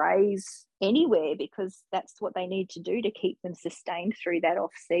just graze anywhere, because that's what they need to do to keep them sustained through that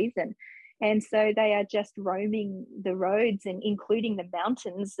off season. And so they are just roaming the roads, and including the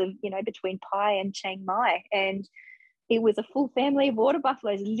mountains of, you know, between Pai and Chiang Mai. And it was a full family of water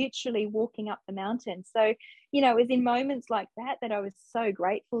buffaloes literally walking up the mountain. So, you know, it was in moments like that I was so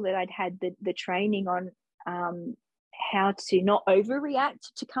grateful that I'd had the training on how to not overreact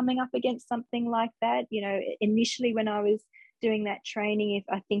to coming up against something like that. You know, initially when I was doing that training,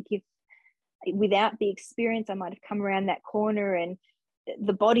 if without the experience, I might have come around that corner and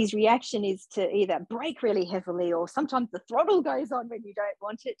the body's reaction is to either brake really heavily, or sometimes the throttle goes on when you don't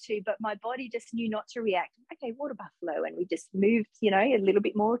want it to, but my body just knew not to react. Okay, water buffalo, and we just moved, you know, a little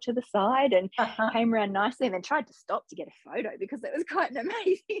bit more to the side and came around nicely, and then tried to stop to get a photo because it was quite an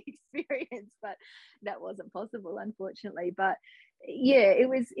amazing experience, but that wasn't possible, unfortunately. But yeah, it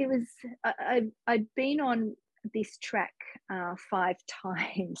was I'd been on this track 5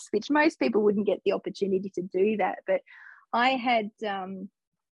 times, which most people wouldn't get the opportunity to do that, but I had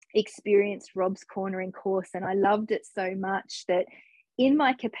experienced Rob's cornering course, and I loved it so much that in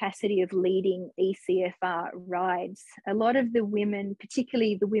my capacity of leading ECFR rides, a lot of the women,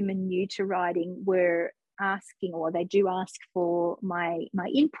 particularly the women new to riding, were asking, or they do ask for my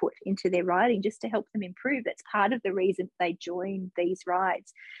input into their riding just to help them improve. That's part of the reason they join these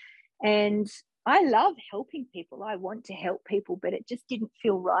rides. And I love helping people. I want to help people, but it just didn't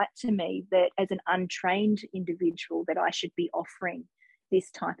feel right to me that as an untrained individual that I should be offering this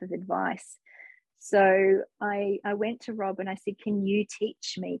type of advice. So I went to Rob and I said, can you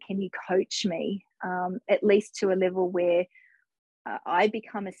teach me? Can you coach me, at least to a level where I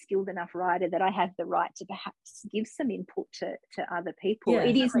become a skilled enough rider that I have the right to perhaps give some input to other people. Yeah,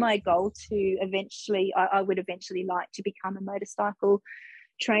 it is my goal to eventually, I would eventually like to become a motorcycle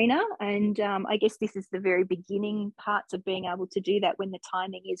trainer, and I guess this is the very beginning parts of being able to do that when the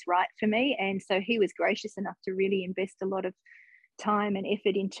timing is right for me. And so he was gracious enough to really invest a lot of time and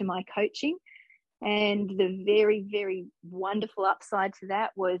effort into my coaching, and the very, very wonderful upside to that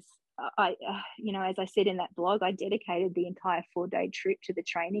was I you know, as I said in that blog, I dedicated the entire 4-day trip to the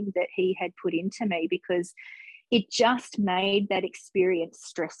training that he had put into me, because it just made that experience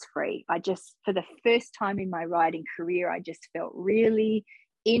stress-free. I just, for the first time in my riding career, I just felt really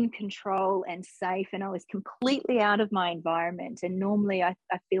in control and safe, and I was completely out of my environment. And normally I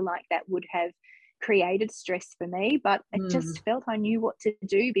feel like that would have created stress for me, but it just felt I knew what to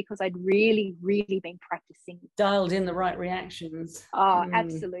do because I'd really, really been practicing. Dialed in the right reactions. Oh,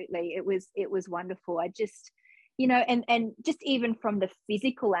 absolutely. It was wonderful. I just, you know, and just even from the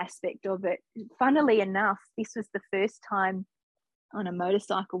physical aspect of it, funnily enough, this was the first time on a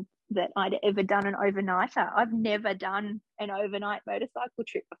motorcycle that I'd ever done an overnighter. I've never done an overnight motorcycle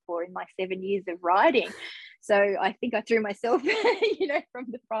trip before in my 7 years of riding. So I think I threw myself, you know, from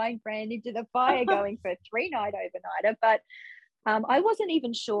the frying pan into the fire going for a 3-night overnighter. But I wasn't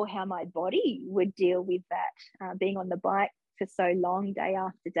even sure how my body would deal with that, being on the bike for so long, day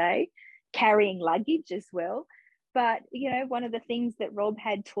after day, carrying luggage as well. But, you know, one of the things that Rob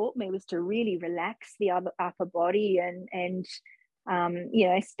had taught me was to really relax the upper body and you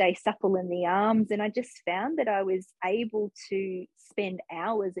know, stay supple in the arms. And I just found that I was able to spend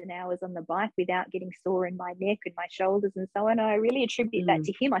hours and hours on the bike without getting sore in my neck and my shoulders and so on. I really attribute that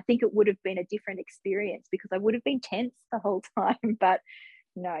to him. I think it would have been a different experience because I would have been tense the whole time. But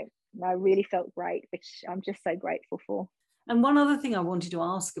no, I really felt great, which I'm just so grateful for. And one other thing I wanted to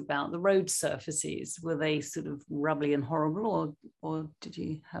ask about the road surfaces, were they sort of rubbly and horrible, or did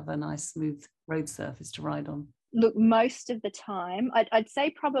you have a nice smooth road surface to ride on? Look, most of the time, I'd say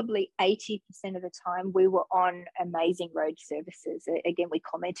probably 80% of the time, we were on amazing road surfaces. Again, we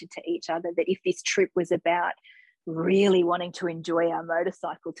commented to each other that if this trip was about really wanting to enjoy our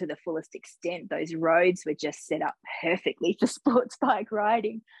motorcycle to the fullest extent, those roads were just set up perfectly for sports bike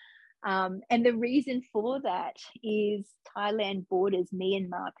riding. And the reason for that is Thailand borders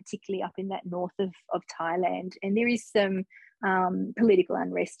Myanmar, particularly up in that north of Thailand. And there is some political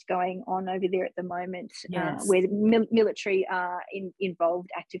unrest going on over there at the moment, yes. Where the military are involved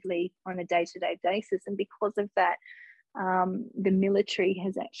actively on a day-to-day basis. And because of that, the military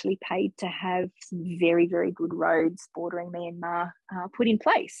has actually paid to have some very, very good roads bordering Myanmar put in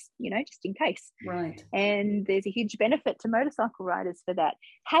place, just in case. Right. And there's a huge benefit to motorcycle riders for that.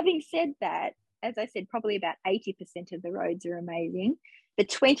 Having said that, as I said, probably about 80% of the roads are amazing. The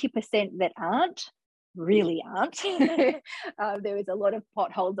 20% that aren't, really aren't. There is a lot of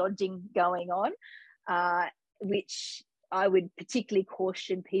pothole dodging going on, which I would particularly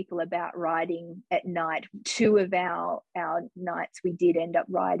caution people about riding at night. 2 of our nights we did end up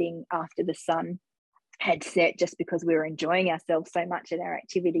riding after the sun had set, just because we were enjoying ourselves so much at our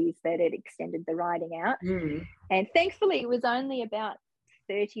activities that it extended the riding out. And thankfully it was only about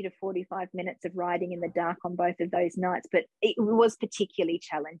 30 to 45 minutes of riding in the dark on both of those nights, but it was particularly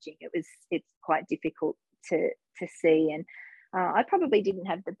challenging. It's quite difficult to see, and I probably didn't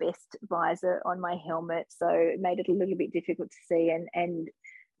have the best visor on my helmet, so it made it a little bit difficult to see. And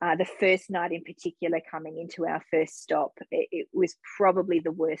the first night in particular, coming into our first stop, it was probably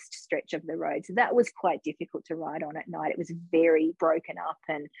the worst stretch of the road. So that was quite difficult to ride on at night. It was very broken up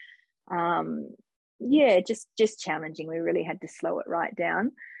and just challenging. We really had to slow it right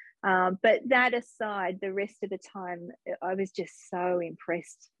down. But that aside, the rest of the time, I was just so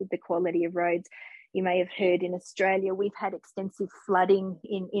impressed with the quality of roads. You may have heard in Australia, we've had extensive flooding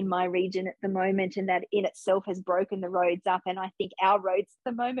in my region at the moment, and that in itself has broken the roads up. And I think our roads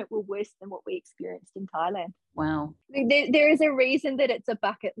at the moment were worse than what we experienced in Thailand. Wow. There is a reason that it's a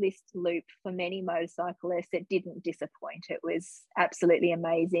bucket list loop for many motorcyclists. It didn't disappoint. It was absolutely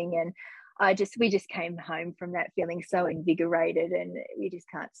amazing. And we just came home from that feeling so invigorated, and we just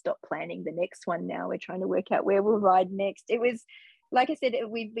can't stop planning the next one now. We're trying to work out where we'll ride next. It was, like I said,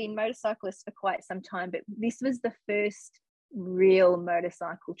 we've been motorcyclists for quite some time, but this was the first real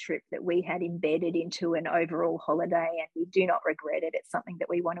motorcycle trip that we had embedded into an overall holiday, and we do not regret it. It's something that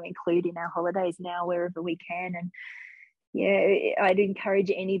we want to include in our holidays now wherever we can. And yeah, I'd encourage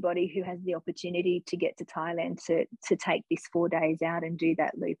anybody who has the opportunity to get to Thailand to take this 4 days out and do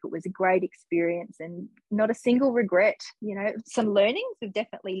that loop. It was a great experience and not a single regret. Some learnings. We've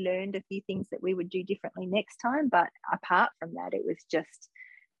definitely learned a few things that we would do differently next time, but apart from that, it was just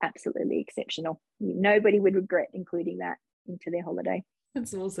absolutely exceptional. Nobody would regret including that into their holiday.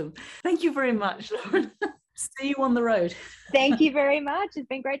 That's awesome. Thank you very much, Lauren. See you on the road. Thank you very much. It's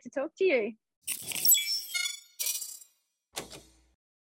been great to talk to you.